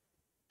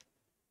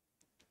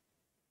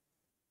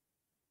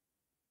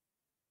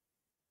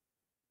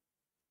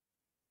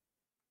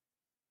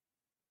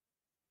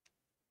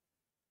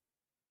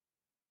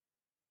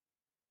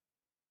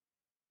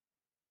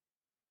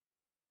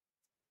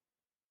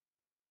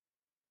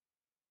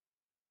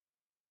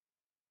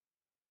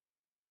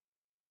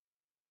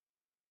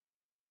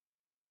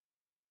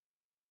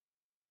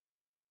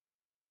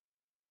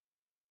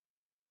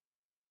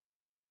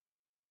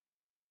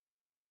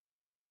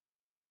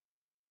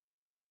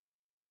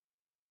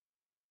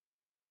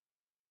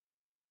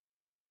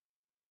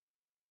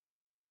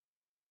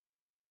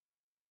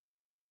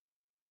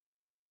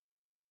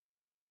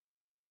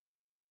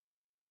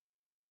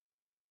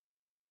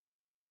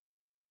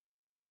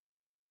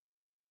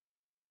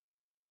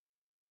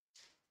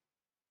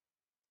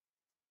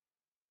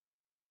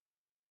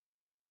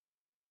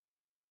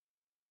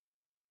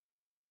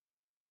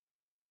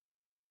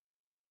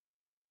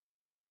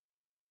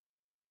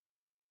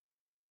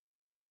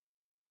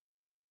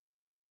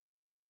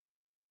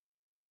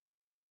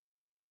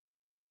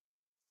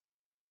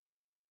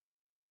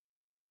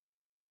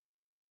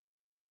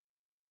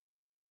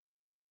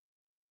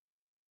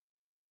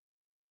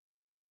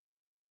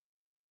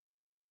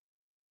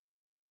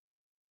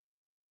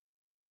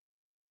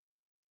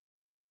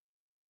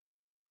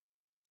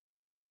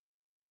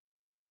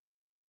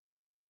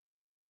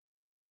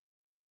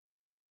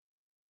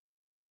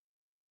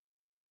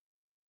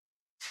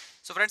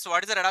 So friends,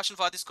 what is the redaction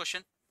for this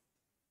question?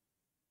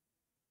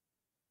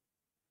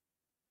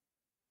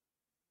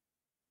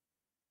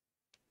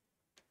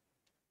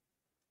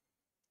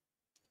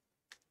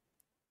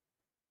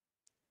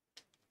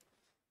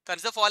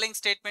 Consider following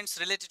statements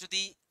related to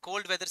the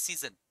cold weather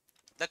season.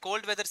 The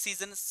cold weather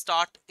season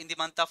start in the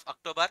month of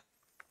October.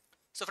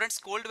 So friends,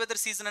 cold weather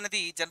season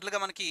అనేది general గా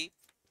మనకి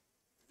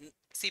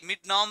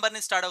mid November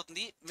ని start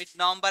అవుతుంది. Mid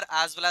November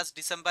as well as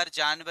December,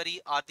 January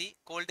are the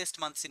coldest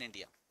months in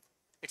India.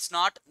 It's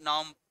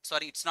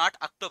not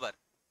October.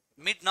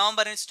 Mid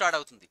November నుంచి start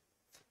అవుతుంది.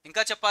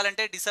 ఇంకా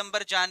చెప్పాలంటే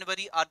December,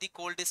 January are the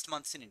coldest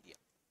months in India.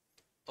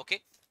 Okay,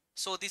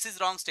 so this is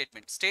wrong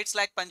statement. States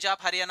like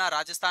Punjab, Haryana,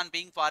 Rajasthan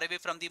being far away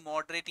from the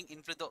మోడరేటింగ్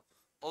influence of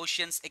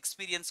oceans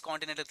experience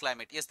continental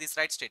climate. Yes, this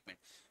right statement.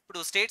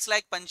 ఇప్పుడు states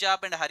like Punjab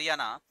and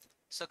Haryana,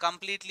 so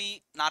completely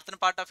northern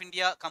part of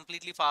India,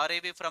 completely far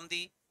away from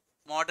the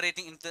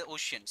moderating into the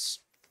oceans.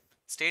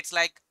 States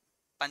like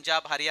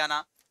Punjab, Haryana,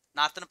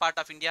 northern part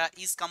of India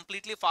is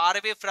completely far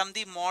away from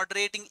the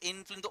moderating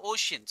influence the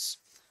oceans.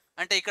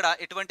 అంటే ఇక్కడ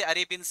ఎటువంటి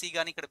Arabian sea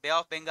కానీ, ఇక్కడ బే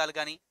of Bengal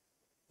కానీ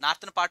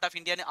northern part of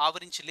ఇండియాని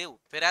ఆవరించి లేవు.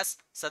 వెరాస్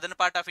southern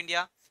part of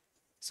India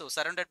so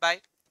surrounded by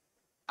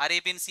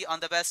Arabian sea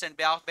on the west and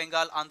bay of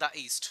Bengal on the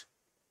east.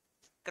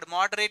 ఇక్కడ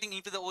మోడరేటింగ్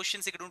ఇన్ టు ద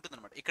ఓషన్స్ ఇక్కడ ఉంటుంది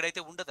అనమాట,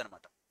 ఇక్కడైతే ఉండదు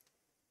అనమాట.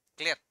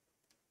 క్లియర్?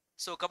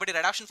 సో కాబట్టి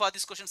reduction for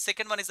this question,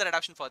 second one is the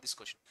reduction for this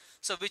question.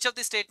 So which of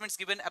the statements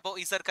given above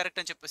is are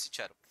correct అని చెప్పేసి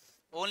ఇచ్చారు.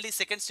 Only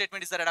second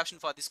statement is the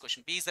reduction for this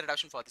question. B is the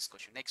reduction for this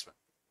question. Next one.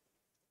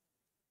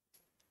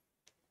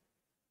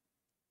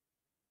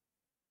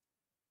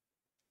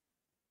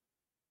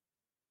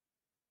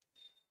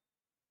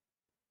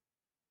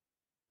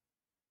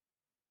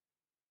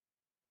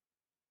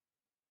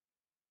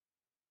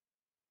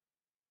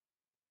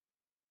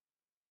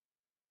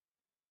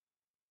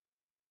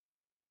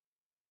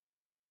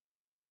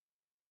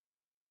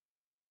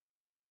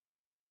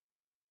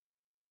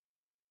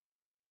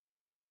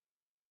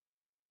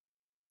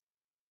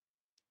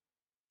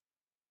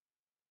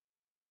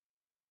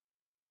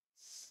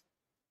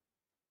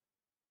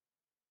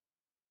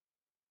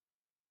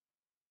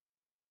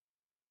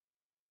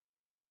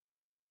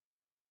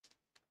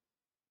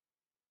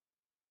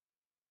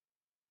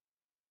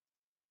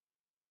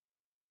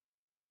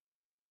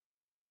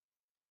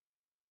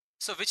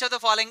 So which of the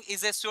following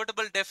is a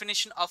suitable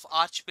definition of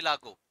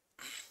archipelago?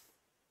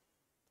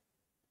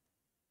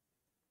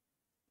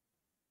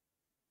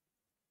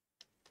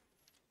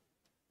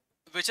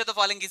 Which of the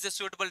following is a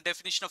suitable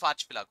definition of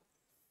archipelago?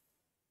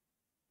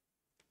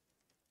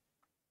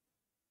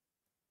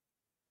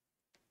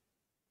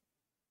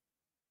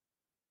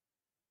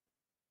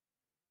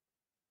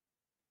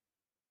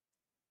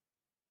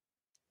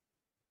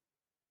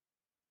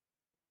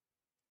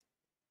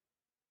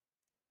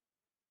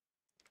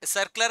 A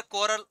circular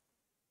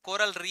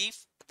coral reef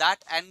that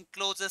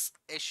encloses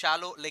a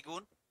shallow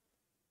lagoon,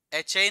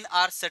 a chain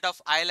or set of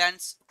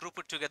islands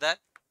grouped together,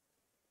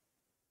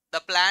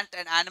 the plant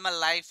and animal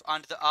life on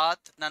the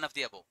earth, none of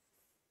the above.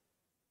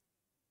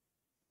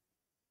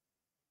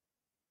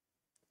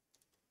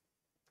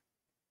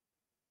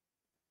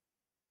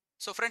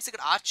 So friends,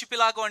 ఇక్కడ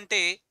archipelago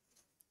అంటే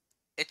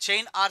a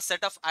chain or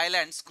set of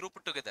islands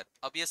grouped together.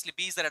 Obviously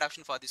B is the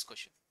reduction for this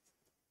question.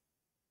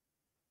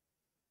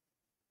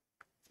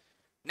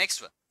 Next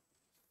one.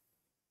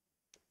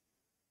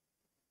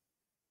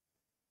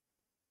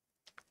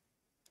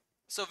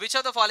 So which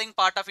of the following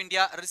part of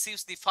India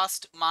receives the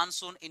first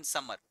monsoon in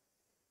summer?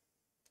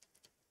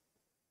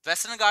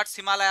 Western Ghats,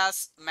 Himalayas,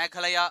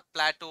 Meghalaya,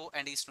 Plateau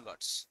and Eastern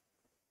Ghats.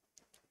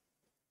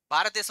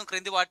 భారతదేశం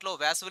క్రింది వాటిలో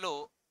వేసవిలో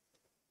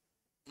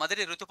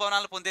మొదటి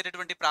ఋతుపవనాలు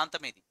పొందేటటువంటి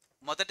ప్రాంతం ఏది?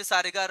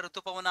 మొదటిసారిగా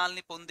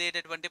ఋతుపవనాల్ని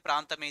పొందేటటువంటి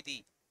ప్రాంతం ఏది?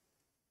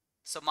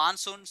 So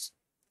monsoons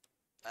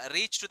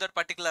reach to that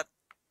particular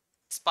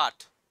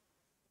spot.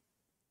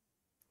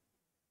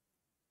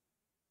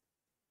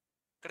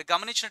 ఇక్కడ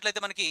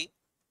గమనించినట్లయితే మనకి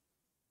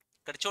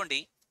ఇక్కడ చూడండి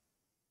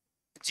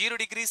 0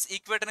 degrees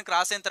ఈక్వేటర్ని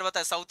క్రాస్ అయిన తర్వాత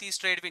south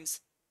east trade winds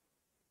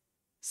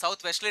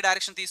south westerly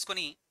direction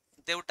తీసుకొని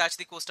they would touch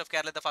the Coast of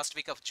Kerala the first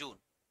week off June.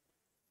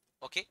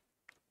 Okay,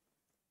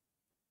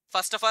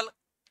 first of all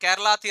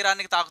Kerala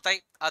తీరానికి తాకుతాయి,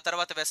 ఆ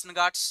తర్వాత వెస్టర్న్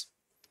ఘాట్స్,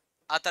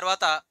 ఆ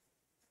తర్వాత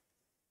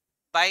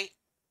బై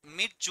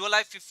మిడ్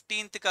జూలై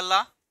 15th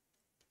కల్లా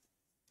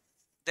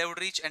they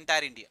would reach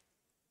entire India.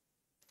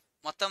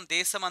 మొత్తం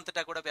దేశం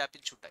అంతటా కూడా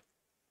వ్యాపించుంటాయి.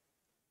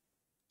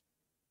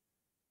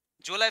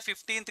 జూలై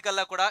 15th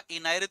కల్లా కూడా ఈ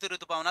నైరుతి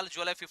ఋతుపవనాలు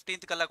జూలై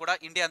 15th కల్లా కూడా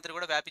ఇండియా అంతా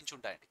కూడా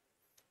వ్యాపించుంటాయండి.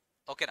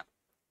 ఓకేనా?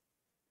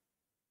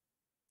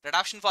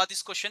 Reduction for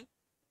this question,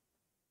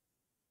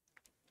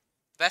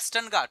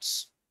 western Ghats.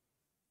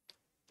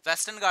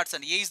 Western Ghats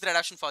and A is the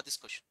reduction for this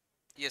question.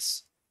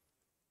 Yes.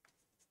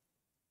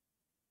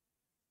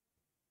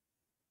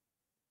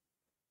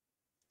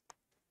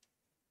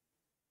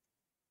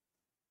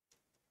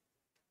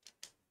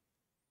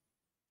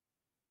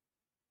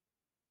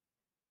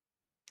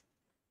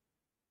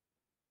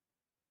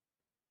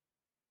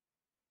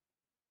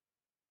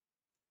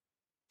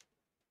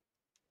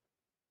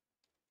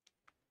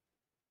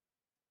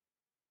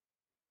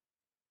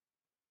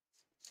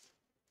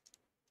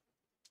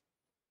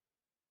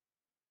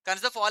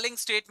 Consider the following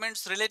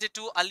statements related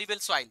to alluvial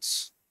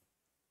soils.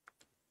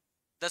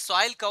 The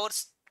soil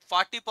covers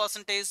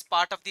 40%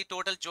 part of the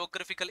total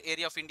geographical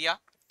area of India.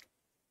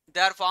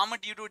 They are formed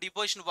due to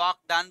deposition work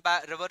done by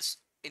rivers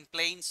in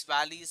plains,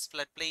 valleys,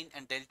 floodplain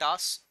and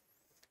deltas.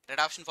 Red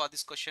option for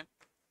this question.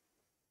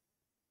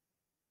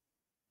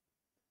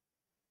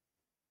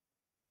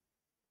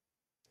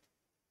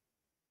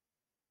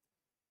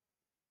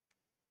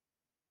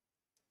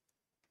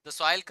 The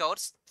soil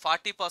covers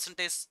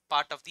 40%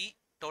 part of the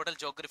total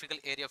geographical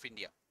area of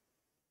India.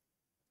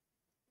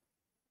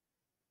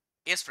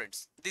 Yes,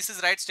 friends, this is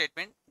right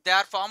statement. They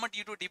are formed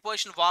due to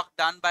deposition work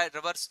done by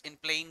rivers in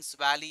plains,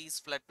 valleys,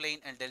 floodplain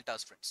and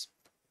deltas, friends.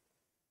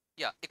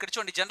 Yeah, ఇక్కడ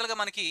చూడండి general గా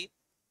మనకి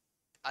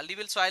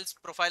alluvial soils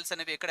profiles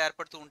అనేవి ఎక్కడ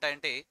ఏర్పడుతూ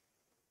ఉంటాయంటే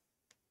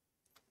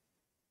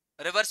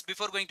reverse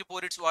before going to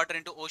pour it's water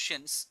into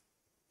oceans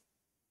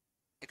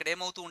ఇక్కడ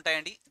ఏమవుతూ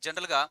ఉంటాయండి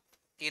జనరల్ గా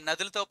ఈ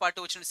నదులతో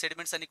పాటు వచ్చిన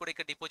సెడిమెంట్స్ అన్ని కూడా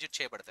ఇక్కడ డిపాజిట్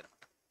చేయబడతాయి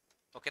అన్నమాట.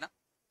 ఓకేనా,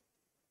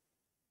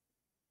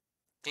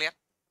 క్లియర్?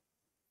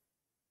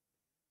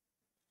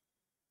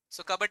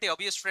 సో కాబట్టి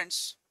obvious friends,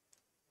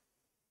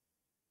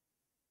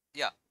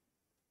 yeah,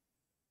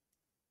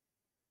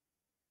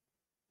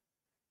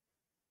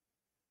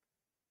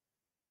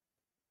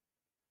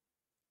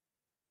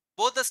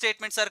 both the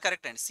statements are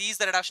correct and C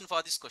is the redaction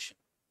for this question.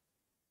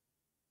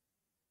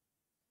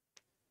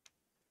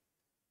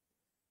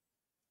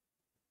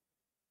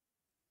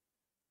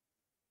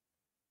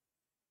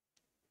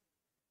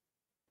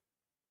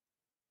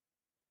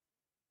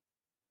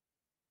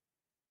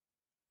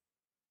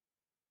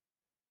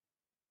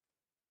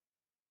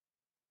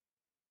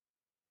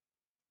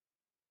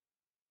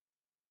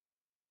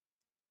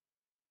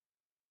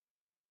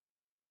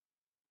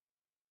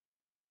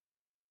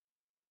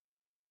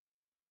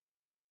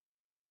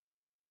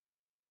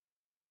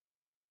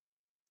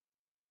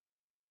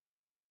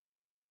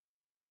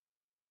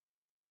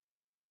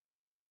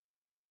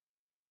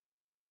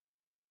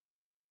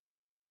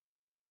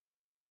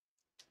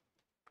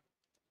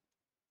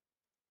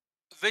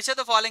 Which of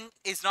the following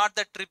is not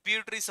the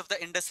tributaries of the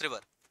Indus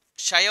River?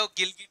 షయో,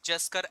 Gilgit,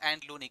 Zanskar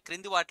and Luni.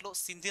 క్రింది వాటిలో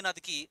సింధు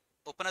నదికి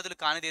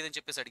ఉపనదులు కానిది ఏదని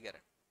చెప్పేసి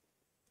అడిగారు.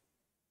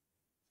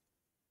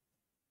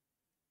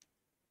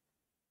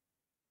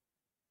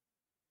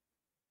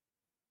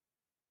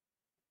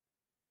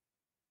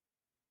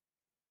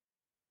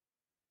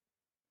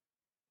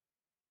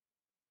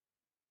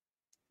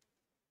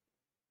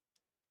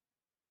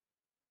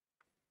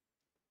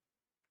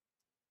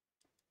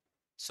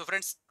 So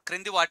friends,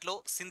 క్రింది వాటిలో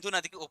సింధు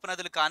నదికి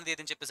ఉపనదులు కానిది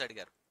ఏదని చెప్పేసి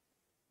అడిగారు.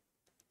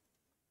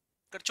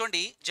 ఇక్కడ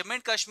చూడండి, జమ్మూ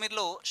అండ్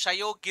కాశ్మీర్లో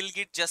షయో,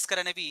 గిల్గిట్,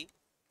 జస్కర్ అనేవి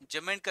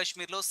జమ్మూ అండ్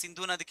కాశ్మీర్లో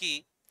సింధు నదికి,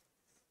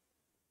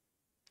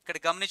 ఇక్కడ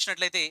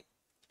గమనించినట్లయితే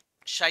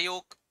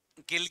షయోక్,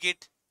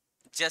 గిల్గిట్,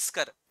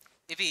 జస్కర్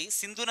ఇవి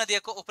సింధు నది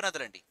యొక్క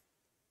ఉపనదులండి.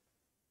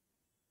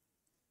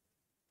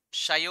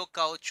 షయోక్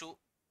కావచ్చు,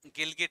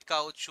 గిల్గిట్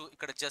కావచ్చు,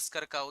 ఇక్కడ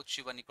జస్కర్ కావచ్చు,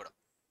 ఇవన్నీ కూడా.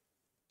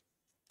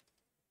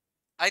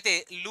 అయితే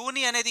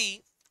లూని అనేది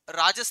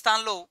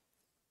రాజస్థాన్లో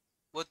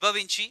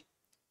ఉద్భవించి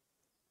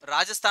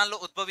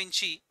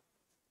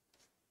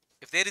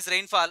ఇఫ్ దేర్ ఇస్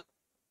రెయిన్ఫాల్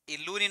ఈ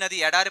లూని నది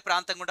ఎడారి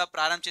ప్రాంతం కూడా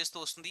ప్రారంభం చేస్తూ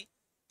వస్తుంది.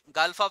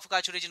 Gulf of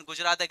Kutch reason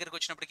Gujarat దగ్గరికి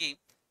వచ్చినప్పటికీ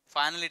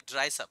final it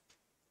డ్రైస్ up.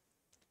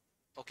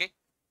 Okay,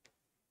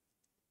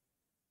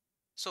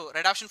 so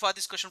red option for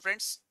this question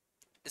friends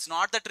is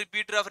not the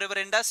tributary of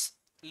river Indus,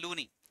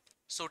 Luni.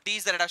 So D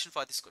is the red option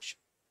for this question.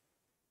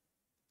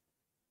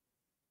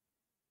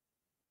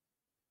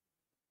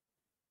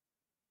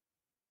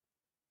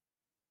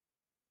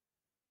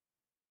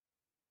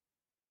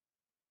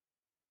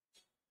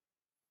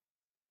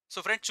 So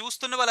friends,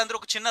 చూస్తున్న వాళ్ళందరూ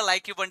ఒక చిన్న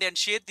like ఇవ్వండి and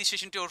share this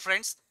session to your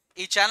friends.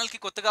 ఈ channel కి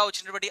కొత్తగా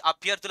వచ్చినటువంటి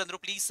అభ్యర్థులందరూ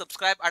ప్లీజ్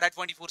సబ్స్క్రైబ్ అడా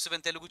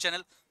 24/7 తెలుగు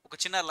ఛానల్. ఒక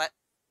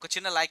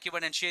చిన్న లైక్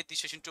ఇవ్వండి and share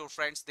this session to your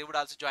friends. They would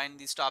also join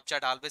this top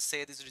chat. Always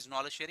say this is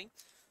knowledge sharing.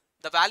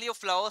 The valley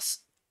of flowers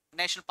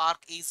national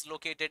park is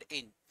located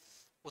in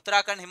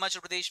Uttarakhand,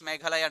 Himachal Pradesh,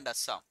 Meghalaya and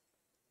Assam.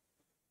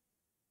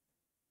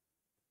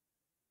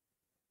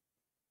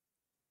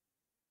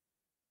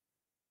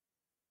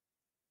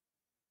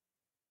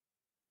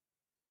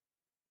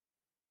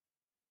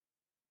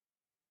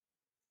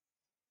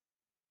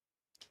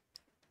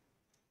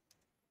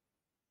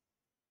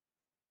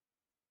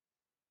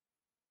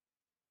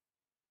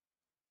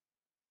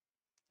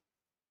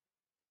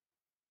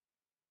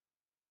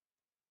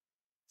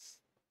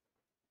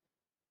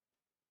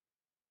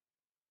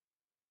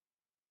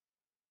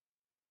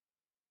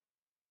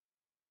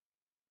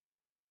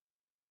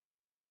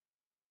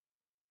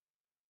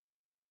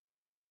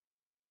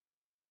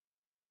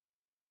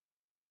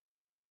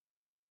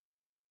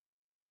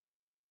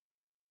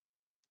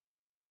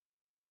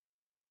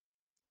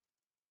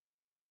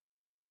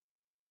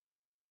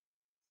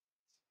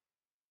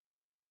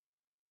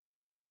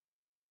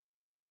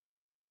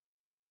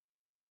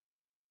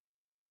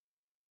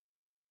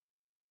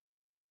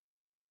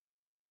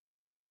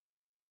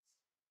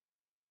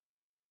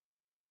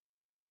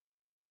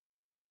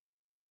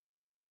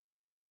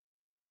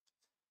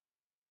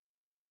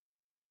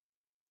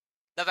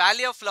 The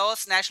Valley of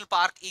Flowers National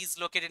Park is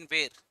located in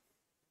where?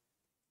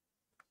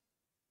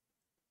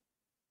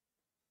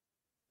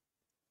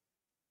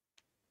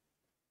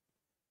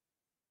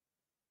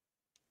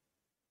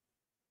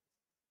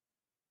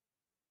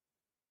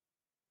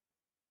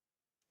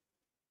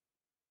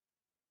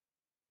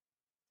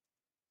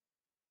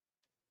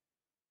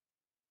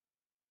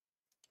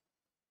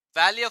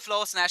 Valley of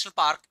Flowers National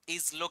Park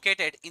is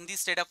located in the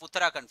state of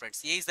Uttarakhand,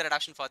 friends. A is the right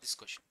option for this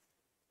question.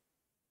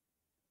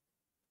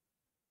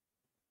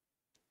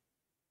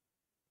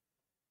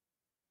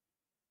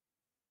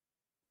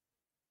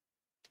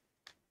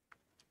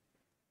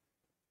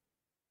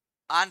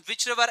 On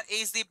which river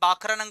is the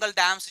Bakranangal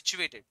Dam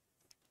situated?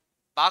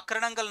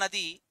 Bakranangal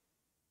Nadi,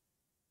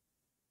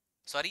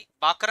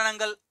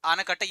 Bakranangal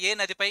ఆనకట్ట ఏ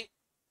నదిపై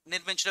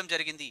నిర్మించడం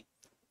జరిగింది?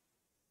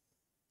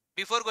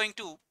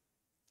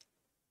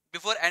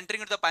 Before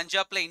entering into the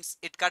Punjab plains,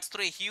 it cuts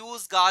through a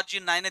huge gorge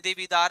in Naina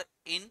Devi Dar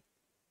in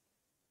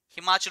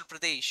Himachal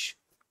Pradesh,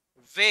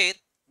 where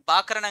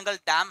Bakranangal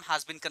Dam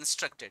has been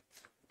constructed.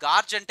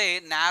 Gorge ante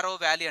narrow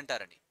valley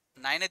antarandi.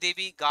 Naina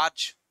Devi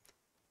Gorge.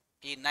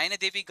 ఈ Naina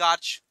Devi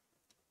Gorge,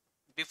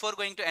 before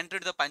going to enter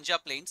into the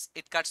Punjab plains,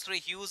 it cuts through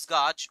a huge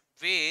gorge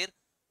where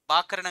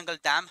Bakranangal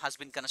Dam has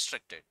been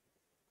constructed.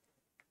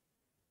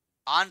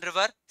 On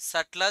river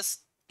Satluj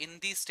in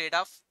the state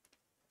of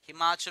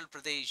Himachal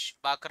Pradesh,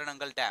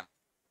 Bakranangal Dam.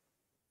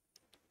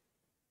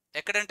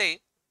 ఎక్కడంటే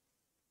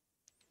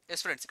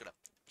yes friends ఇక్కడ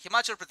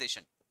హిమాచల్ ప్రదేశ్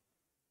అండి.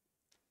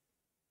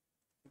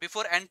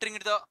 Before entering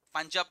into the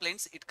Punjab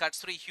plains, it cuts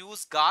through a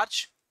huge gorge.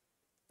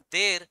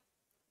 There,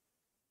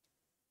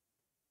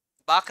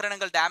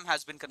 Bakranangal Dam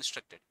has been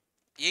constructed.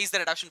 A is the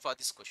right option for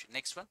this question.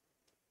 Next one.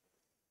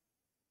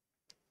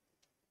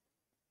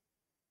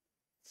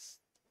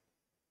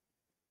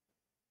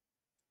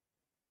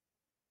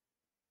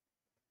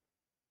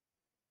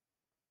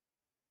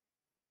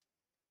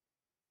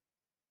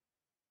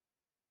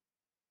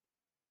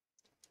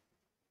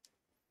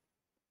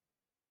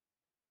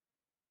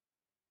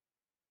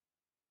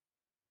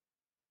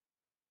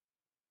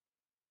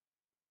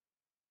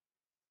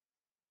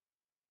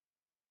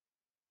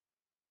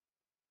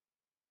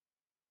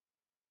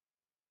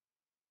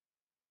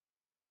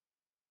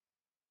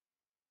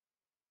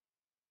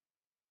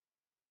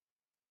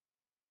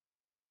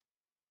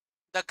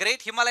 The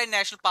Great Himalayan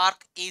National Park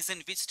is in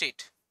which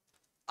state?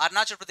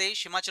 Arunachal Pradesh,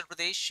 Himachal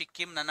Pradesh,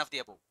 Sikkim, none of the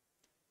above.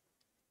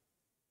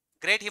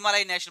 Great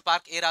Himalayan National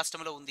Park ఏ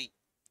రాష్ట్రంలో ఉంది?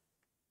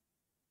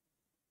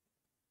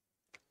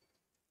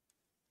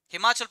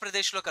 హిమాచల్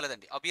ప్రదేశ్ లో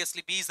కలదండి.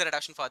 Obviously B is the right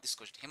option for this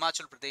question.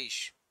 Himachal Pradesh.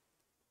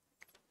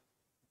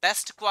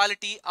 Best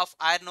quality of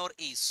iron ore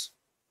is?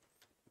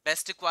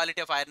 Best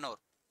quality of iron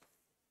ore.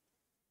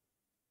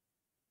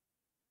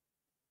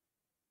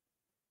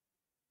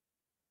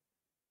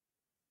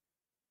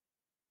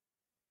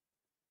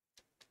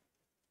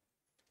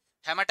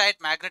 Hematite,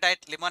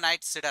 magnetite,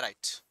 limonite,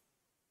 siderite.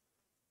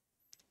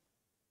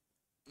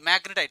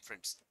 Magnetite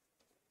friends.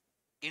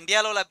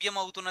 ఇండియాలో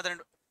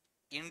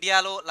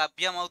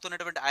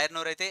లభ్యమవుతున్నటువంటి iron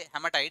ore అయితే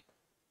haematite.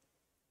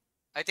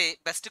 అయితే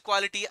best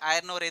quality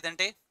iron ore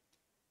ఏదంటే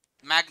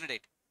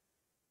magnetite.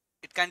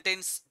 It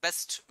contains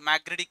best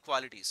magnetic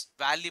qualities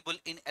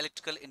valuable in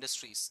electrical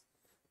industries.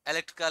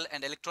 Electrical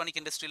and electronic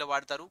ఇండస్ట్రీలో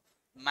వాడతారు.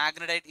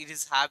 Magnetite it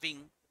is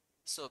having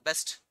so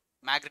best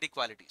magnetic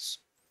qualities.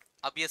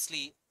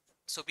 Obviously,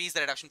 so B is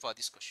the right option for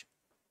this question.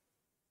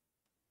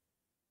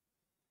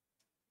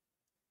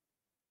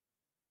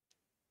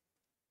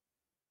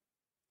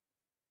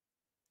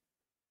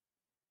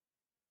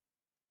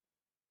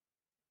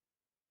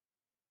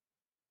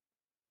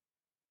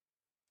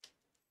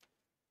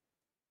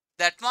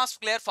 The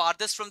atmosphere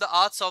farthest from the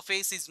Earth's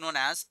surface is known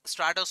as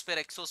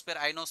stratosphere, exosphere,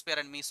 ionosphere,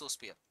 and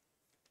mesosphere.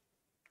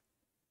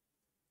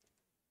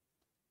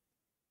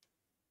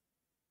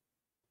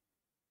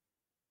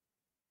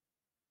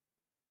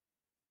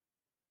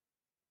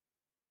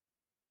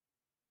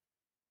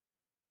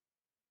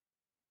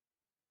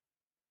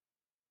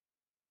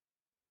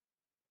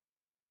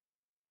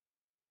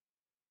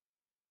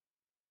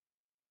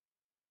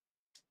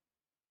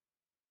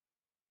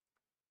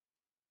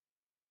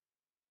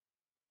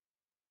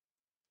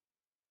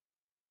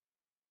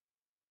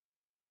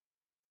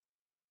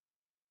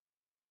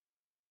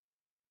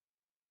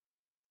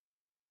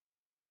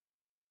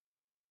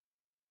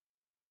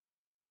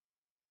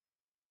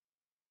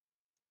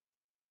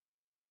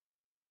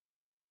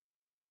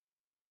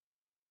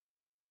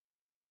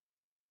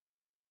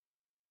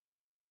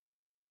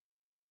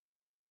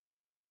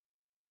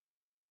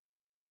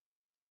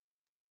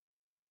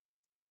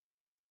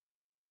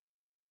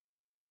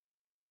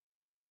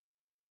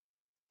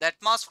 The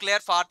atmosphere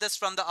farthest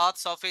from the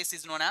Earth's surface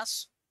is known as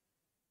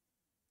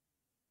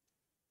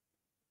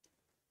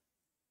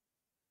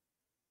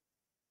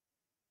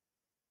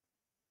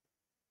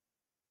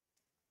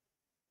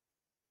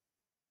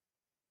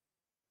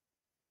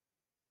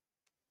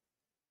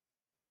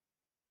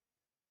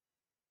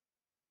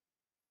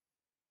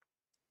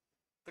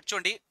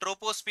చూడండి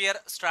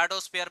troposphere,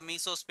 stratosphere,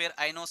 mesosphere,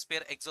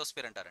 ionosphere,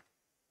 exosphere అంటారండి.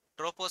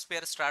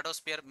 Troposphere,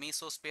 stratosphere,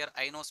 mesosphere,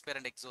 ionosphere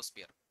and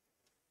exosphere.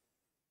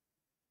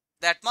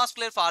 The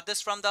atmosphere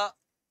farthest from the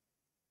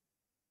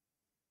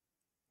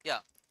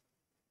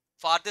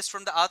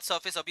Earth's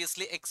surface,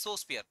 obviously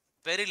exosphere.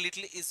 Very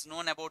little is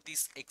known about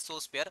this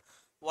exosphere.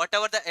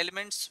 Whatever the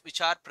elements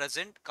which are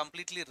present,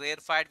 completely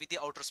rarefied with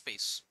the outer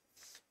space.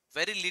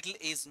 Very little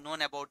is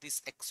known about this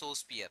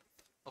exosphere.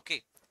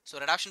 Okay. So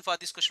red option for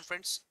this question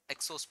friends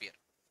exosphere.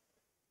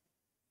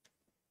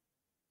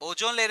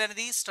 Ozone layer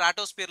అనేది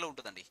stratosphere లో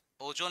ఉంటుందండి.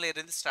 Ozone layer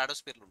అనేది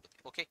stratosphere లో ఉంటుంది.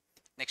 Okay,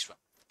 next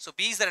one. So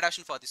B is the red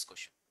option for this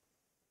question.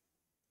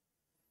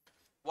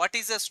 What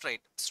is a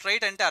straight?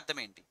 Straight అంటే అర్థం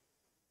ఏంటి?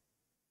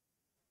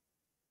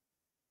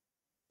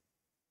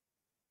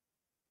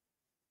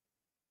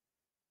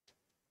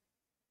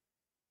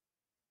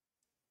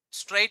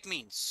 Straight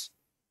means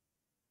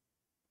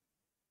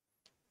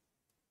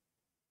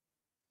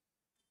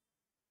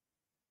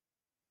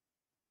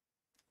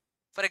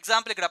for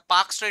example ఇక్కడ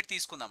పాక్ స్ట్రైట్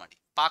తీసుకుందామండి.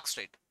 Pak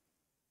straight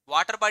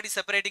water body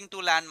separating two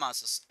land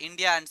masses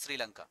India and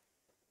Sri Lanka.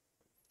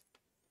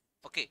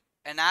 Okay,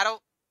 and ఆరో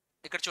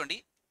ఇక్కడ చూడండి,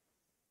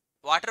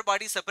 water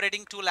body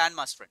separating two land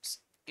mass friends.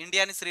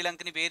 ఇండియాని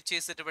శ్రీలంకని వేరు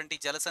చేసేటువంటి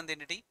జలసంధి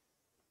ఏంటి?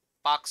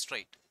 పాక్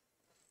స్ట్రైట్,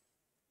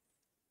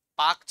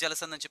 పాక్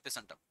జలసంధి అని చెప్పేసి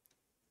అంటాం.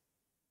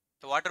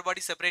 Water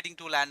body separating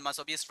two land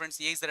mass. Obvious friends,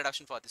 A is the red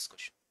option for this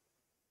question.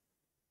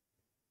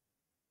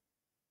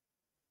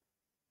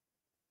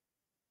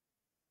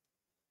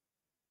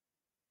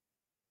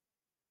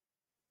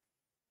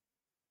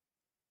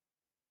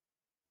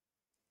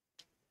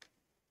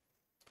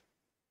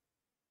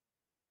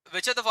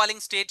 Which of the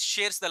following states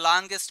shares the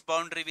longest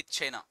boundary with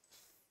China?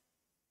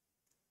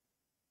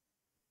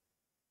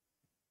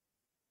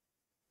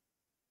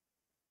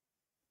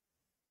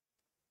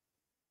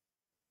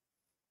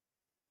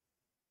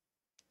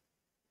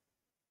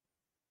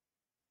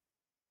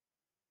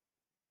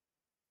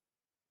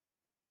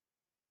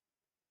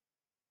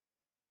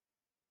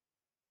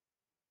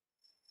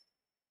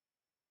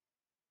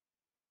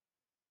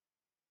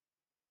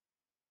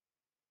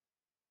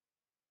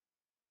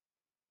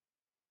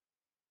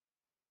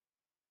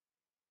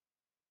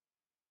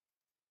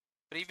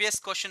 Previous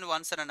question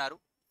once అని అన్నారు.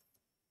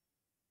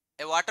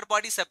 A water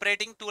body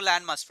separating two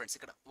land mass friends.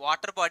 ఇక్కడ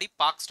water body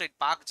Pak straight,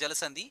 Pak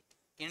జలసంధి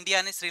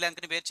ఇండియాని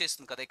శ్రీలంకని వేరు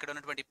చేస్తుంది కదా ఇక్కడ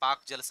ఉన్నటువంటి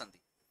పాక్ జలసంధి.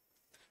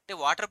 అంటే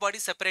water body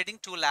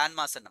separating two land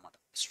mass అన్నమాట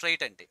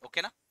స్ట్రైట్ అంటే.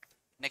 ఓకేనా,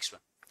 next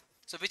one.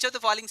 So which of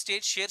the following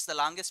state shares the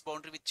longest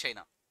boundary with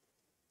China?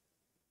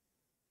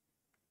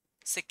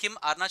 Sikkim,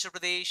 Arunachal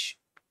Pradesh,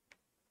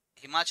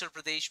 Himachal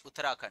Pradesh,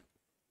 Uttarakhand.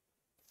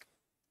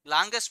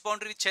 Longest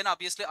boundary with China,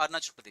 obviously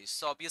Arunachal Pradesh.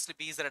 So obviously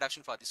B is the right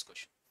option for this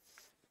question.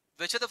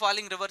 Which of the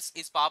following rivers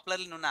is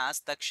popularly known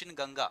as Dakshin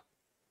Ganga?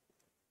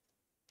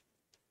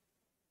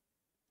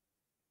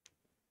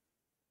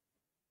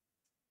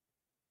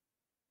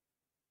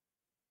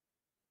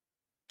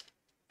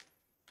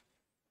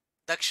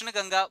 దక్షిణ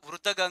గంగా,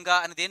 వృద్ధ గంగా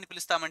అని దేన్ని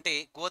పిలుస్తామంటే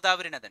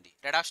Godavari నదండి.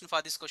 Red option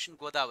for this question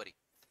Godavari.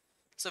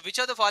 So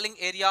which of the following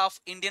area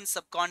of Indian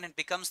sub continent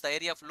becomes the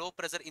area of లో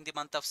pressure in the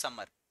month of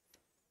summer?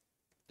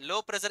 Low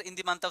pressure in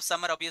the month of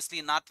summer, obviously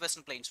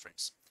northwestern plains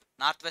friends,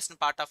 northwestern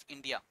part of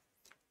India,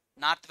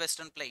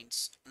 northwestern plains,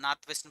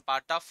 northwestern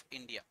part of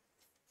India.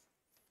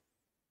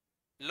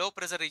 Low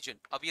pressure region,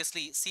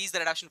 obviously C is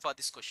the right option for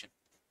this question.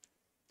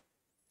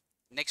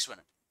 Next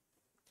one.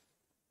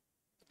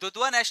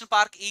 Dudhwa National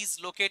Park is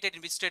located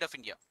in which state of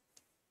India?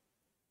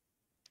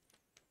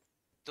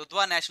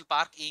 Dudhwa National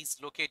Park is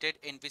located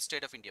in which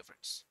state of India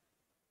friends?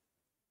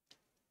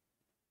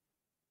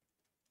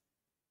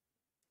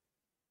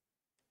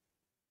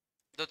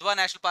 Dudhwa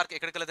national park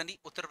ఎక్కడికి వెళ్ళదండి?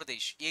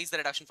 Uttar Pradesh. A is the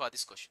right option for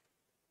this question.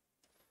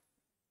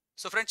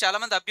 So friends, చాలా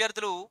మంది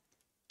అభ్యర్థులు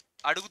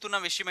అడుగుతున్న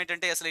విషయం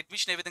ఏంటంటే అసలు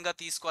admission ఏ విధంగా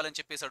తీసుకోవాలని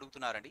చెప్పేసి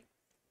అడుగుతున్నారండి.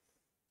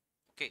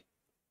 ఓకే,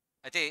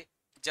 అయితే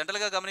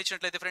జనరల్గా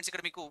గమనించినట్లయితే ఫ్రెండ్స్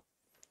ఇక్కడ మీకు,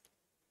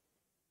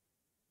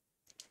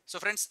 సో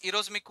ఫ్రెండ్స్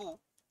ఈరోజు మీకు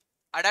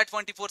అడాట్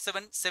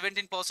 24/7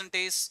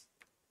 17%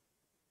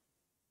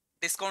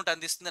 డిస్కౌంట్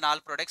అందిస్తుంది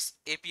 4 products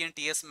AP and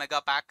TS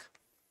mega pack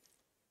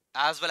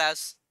as well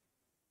as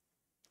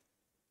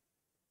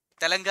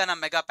Telangana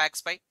mega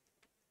packs పై.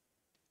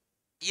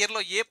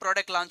 ఇయర్లో ఏ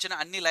ప్రోడక్ట్ లాంచ్ అయినా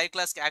అన్ని లైవ్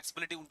క్లాస్కి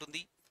యాక్సెసిబిలిటీ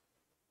ఉంటుంది.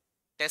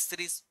 టెస్ట్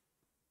సిరీస్,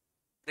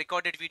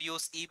 రికార్డెడ్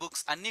వీడియోస్, ఈ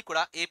బుక్స్ అన్నీ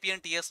కూడా AP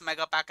and TS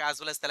mega pack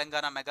as well as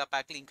Telangana mega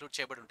ప్యాక్లు include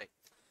చేయబడి ఉంటాయి.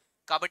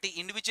 కాబట్టి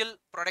ఇండివిజువల్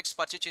ప్రొడక్ట్స్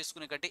పర్చేస్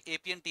చేసుకునే కంటే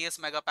AP and TS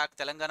mega pack,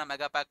 Telangana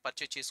mega pack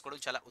purchase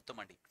చేసుకోవడం చాలా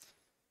ఉత్తమం అండి.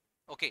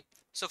 ఓకే,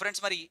 సో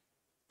ఫ్రెండ్స్ మరి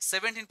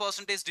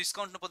 17%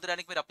 డిస్కౌంట్ను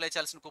పొందడానికి మీరు అప్లై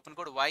చేయాల్సిన కూపన్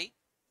కోడ్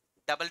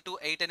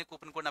Y228 అనే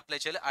కూపన్ కోడ్ అప్లై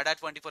చేయాలి. అడాట్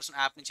 24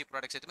 యాప్ నుంచి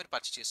ప్రొడక్ట్స్ అయితే మీరు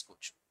పర్చేస్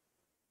చేసుకోవచ్చు.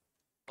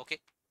 Okay,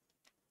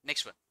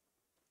 next one.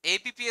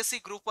 APPSC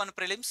group 1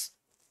 prelims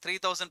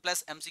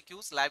 3000+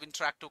 MCQs live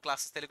interactive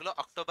classes తెలుగులో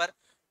అక్టోబర్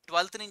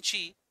 12th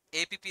నుంచి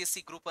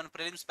APPSC గ్రూప్ 1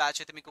 ప్రిలిమ్స్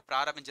బ్యాచ్ అయితే మీకు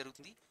ప్రారంభం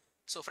జరుగుతుంది.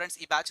 సో ఫ్రెండ్స్,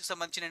 ఈ బ్యాచ్కి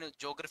సంబంధించి నేను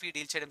జోగ్రఫీ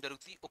డీల్ చేయడం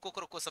జరుగుతుంది.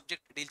 ఒక్కొక్కరు ఒక్కో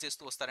సబ్జెక్ట్ డీల్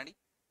చేస్తూ వస్తారండి.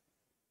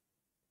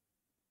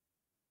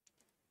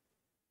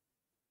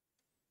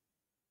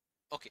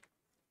 Okay,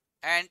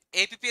 and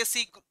APPSC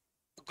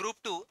group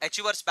 2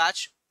 achievers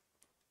batch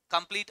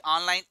complete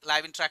online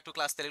live interactive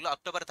class తెలుగులో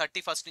అక్టోబర్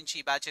 31st నుంచి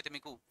ఈ బ్యాచ్ అయితే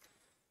మీకు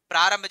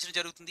ప్రారంభించడం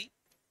జరుగుతుంది.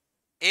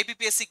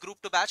 APPSC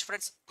group 2 batch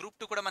friends, group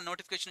 2 కూడా మన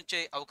నోటిఫికేషన్ వచ్చే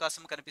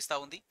అవకాశం కనిపిస్తూ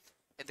ఉంది.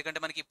 ఎందుకంటే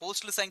మనకి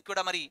పోస్టుల సంఖ్య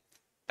కూడా మరి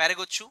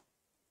పెరగొచ్చు.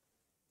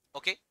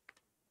 ఓకే,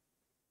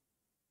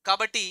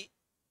 కాబట్టి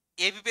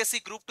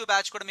APPSC గ్రూప్ 2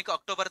 బ్యాచ్ కూడా మీకు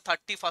అక్టోబర్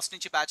 31st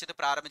నుంచి బ్యాచ్ అయితే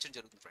ప్రారంభించడం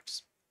జరుగుతుంది ఫ్రెండ్స్.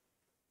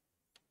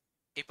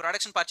 ఈ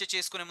ప్రొడక్ట్స్ పర్చేస్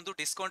చేసుకునే ముందు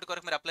డిస్కౌంట్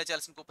కొరకు మీరు అప్లై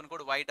చేయాల్సిన కూపన్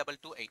కోడ్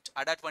Y228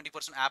 అడా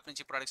 20% యాప్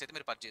నుంచి ప్రొడక్ట్స్ అయితే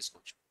మీరు పర్చేస్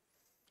చేసుకోవచ్చు.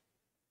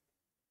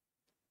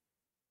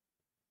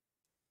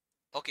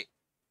 Okay,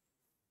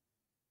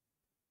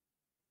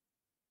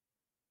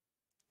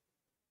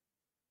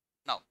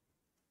 now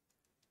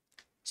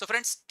so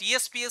friends,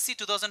 TSPSC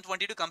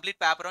 2022 complete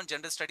paper on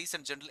general studies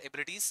and general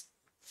abilities,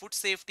 food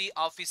safety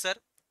officer,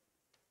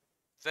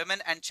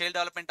 women and child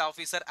development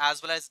officer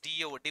as well as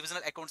DO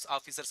divisional accounts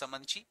officer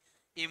సంబంధించి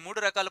ఈ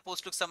 3 రకాల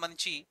పోస్టులకు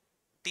సంబంధించి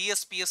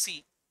TSPSC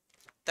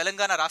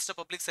Telangana రాష్ట్ర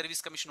public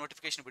service commission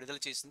notification విడుదల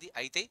చేసింది.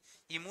 అయితే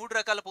ఈ 3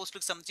 రకాల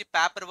పోస్టులకు సంబంధించి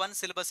పేపర్ 1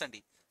 సిలబస్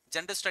అండి,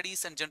 general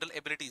studies and general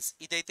abilities,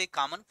 ఇదైతే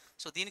కామన్.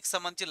 సో దీనికి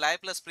సంబంధించి live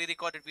plus pre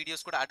recorded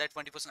videos కూడా అడా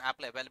 20%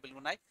 యాప్లో అవైలబుల్గా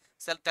ఉన్నాయి.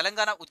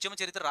 తెలంగాణ ఉద్యమ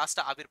చరిత్ర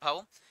రాష్ట్ర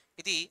ఆవిర్భావం,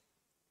 ఇది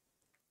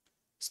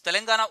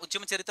తెలంగాణ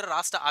ఉద్యమ చరిత్ర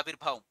రాష్ట్ర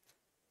ఆవిర్భావం.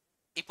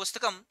 ఈ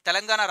పుస్తకం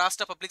తెలంగాణ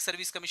రాష్ట్ర పబ్లిక్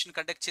సర్వీస్ కమిషన్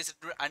కండక్ట్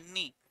చేసేటువంటి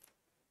అన్ని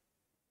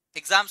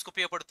ఎగ్జామ్స్కి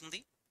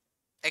ఉపయోగపడుతుంది.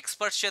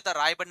 ఎక్స్పర్ట్స్ చేత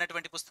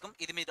రాయబడినటువంటి పుస్తకం.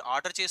 ఇది మీరు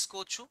ఆర్డర్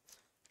చేసుకోవచ్చు.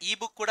 ఈ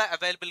బుక్ కూడా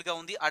అవైలబుల్గా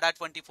ఉంది, అడా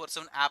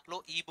 24/7 యాప్లో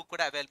ఈ బుక్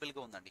కూడా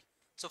అవైలబుల్గా ఉందండి.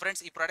 సో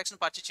ఫ్రెండ్స్, ఈ ప్రొడక్ట్స్ని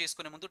పర్చేస్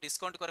చేసుకునే ముందు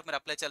డిస్కౌంట్ కొరకు మీరు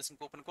అప్లై చేయాల్సిన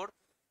కూపన్ కోడ్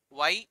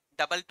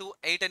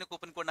Y228 అనే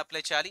కూపన్ కోడ్ని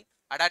అప్లై చేయాలి.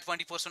 అడా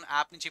 24/7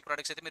 యాప్ నుంచి ఈ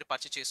ప్రొడక్ట్స్ అయితే మీరు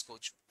పర్చేస్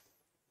చేసుకోవచ్చు.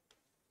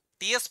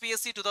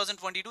 TSPSC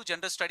 2022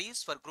 general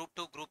studies for group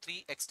 2, group 3,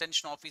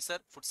 extension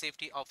officer, food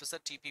safety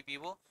officer,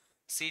 TPPO,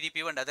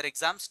 CDPO and other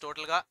exams.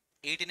 టోటల్గా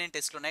 89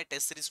 టెస్ట్లు ఉన్నాయి.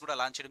 టెస్ట్ సిరీస్ కూడా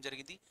లాంచ్ చేయడం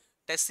జరిగింది.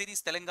 Test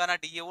series Telangana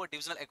DAO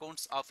divisional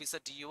accounts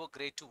officer DAO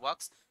grade 2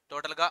 works.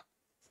 టోటల్గా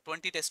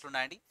 20 టెస్ట్లు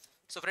ఉన్నాయండి.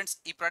 సో ఫ్రెండ్స్,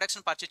 ఈ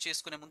ప్రొడక్ట్స్ని పర్చేస్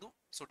చేసుకునే ముందు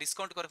సో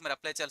డిస్కౌంట్ కొరకు మీరు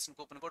అప్లై చేయాల్సిన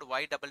కూపన్ కోడ్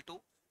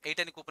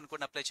Y228 అనే కూపన్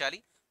కోడ్ని అప్లై చేయాలి.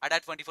 అడా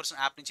 24%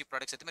 యాప్ నుంచి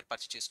ప్రొడక్ట్స్ అయితే మీరు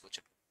పర్చేస్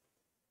చేసుకోవచ్చు.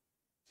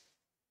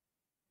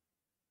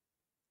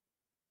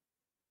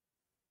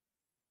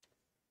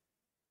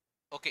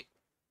 ఓకే,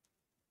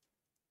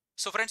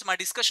 సో ఫ్రెండ్స్, మా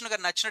డిస్కషన్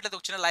గారు నచ్చినట్లయితే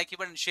వచ్చిన లైక్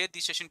ఇవ్వండి, share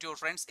the session to your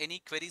friends. Any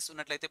queries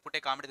ఉన్నట్లయితే పుట్టే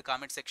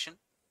కామెంట్ సెక్షన్.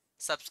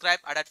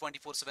 సబ్స్క్రైబ్ అడా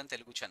 24/7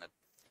 Telugu channel.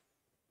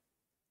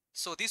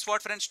 So this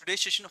what friends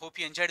today's session. Hope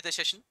you enjoyed the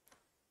session.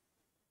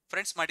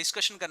 Friends, మా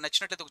డిస్కషన్ గారు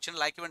నచ్చినట్లయితే వచ్చిన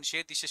లైక్ ఇవ్వండి,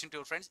 share the session to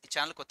your friends. ఈ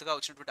channel కొత్తగా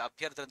వచ్చినటువంటి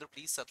అభ్యర్థులందరూ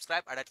ప్లీజ్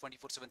సబ్స్క్రైబ్ అడా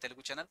 24/7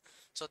 Telugu channel.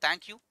 So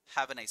thank you,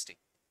 have a nice day.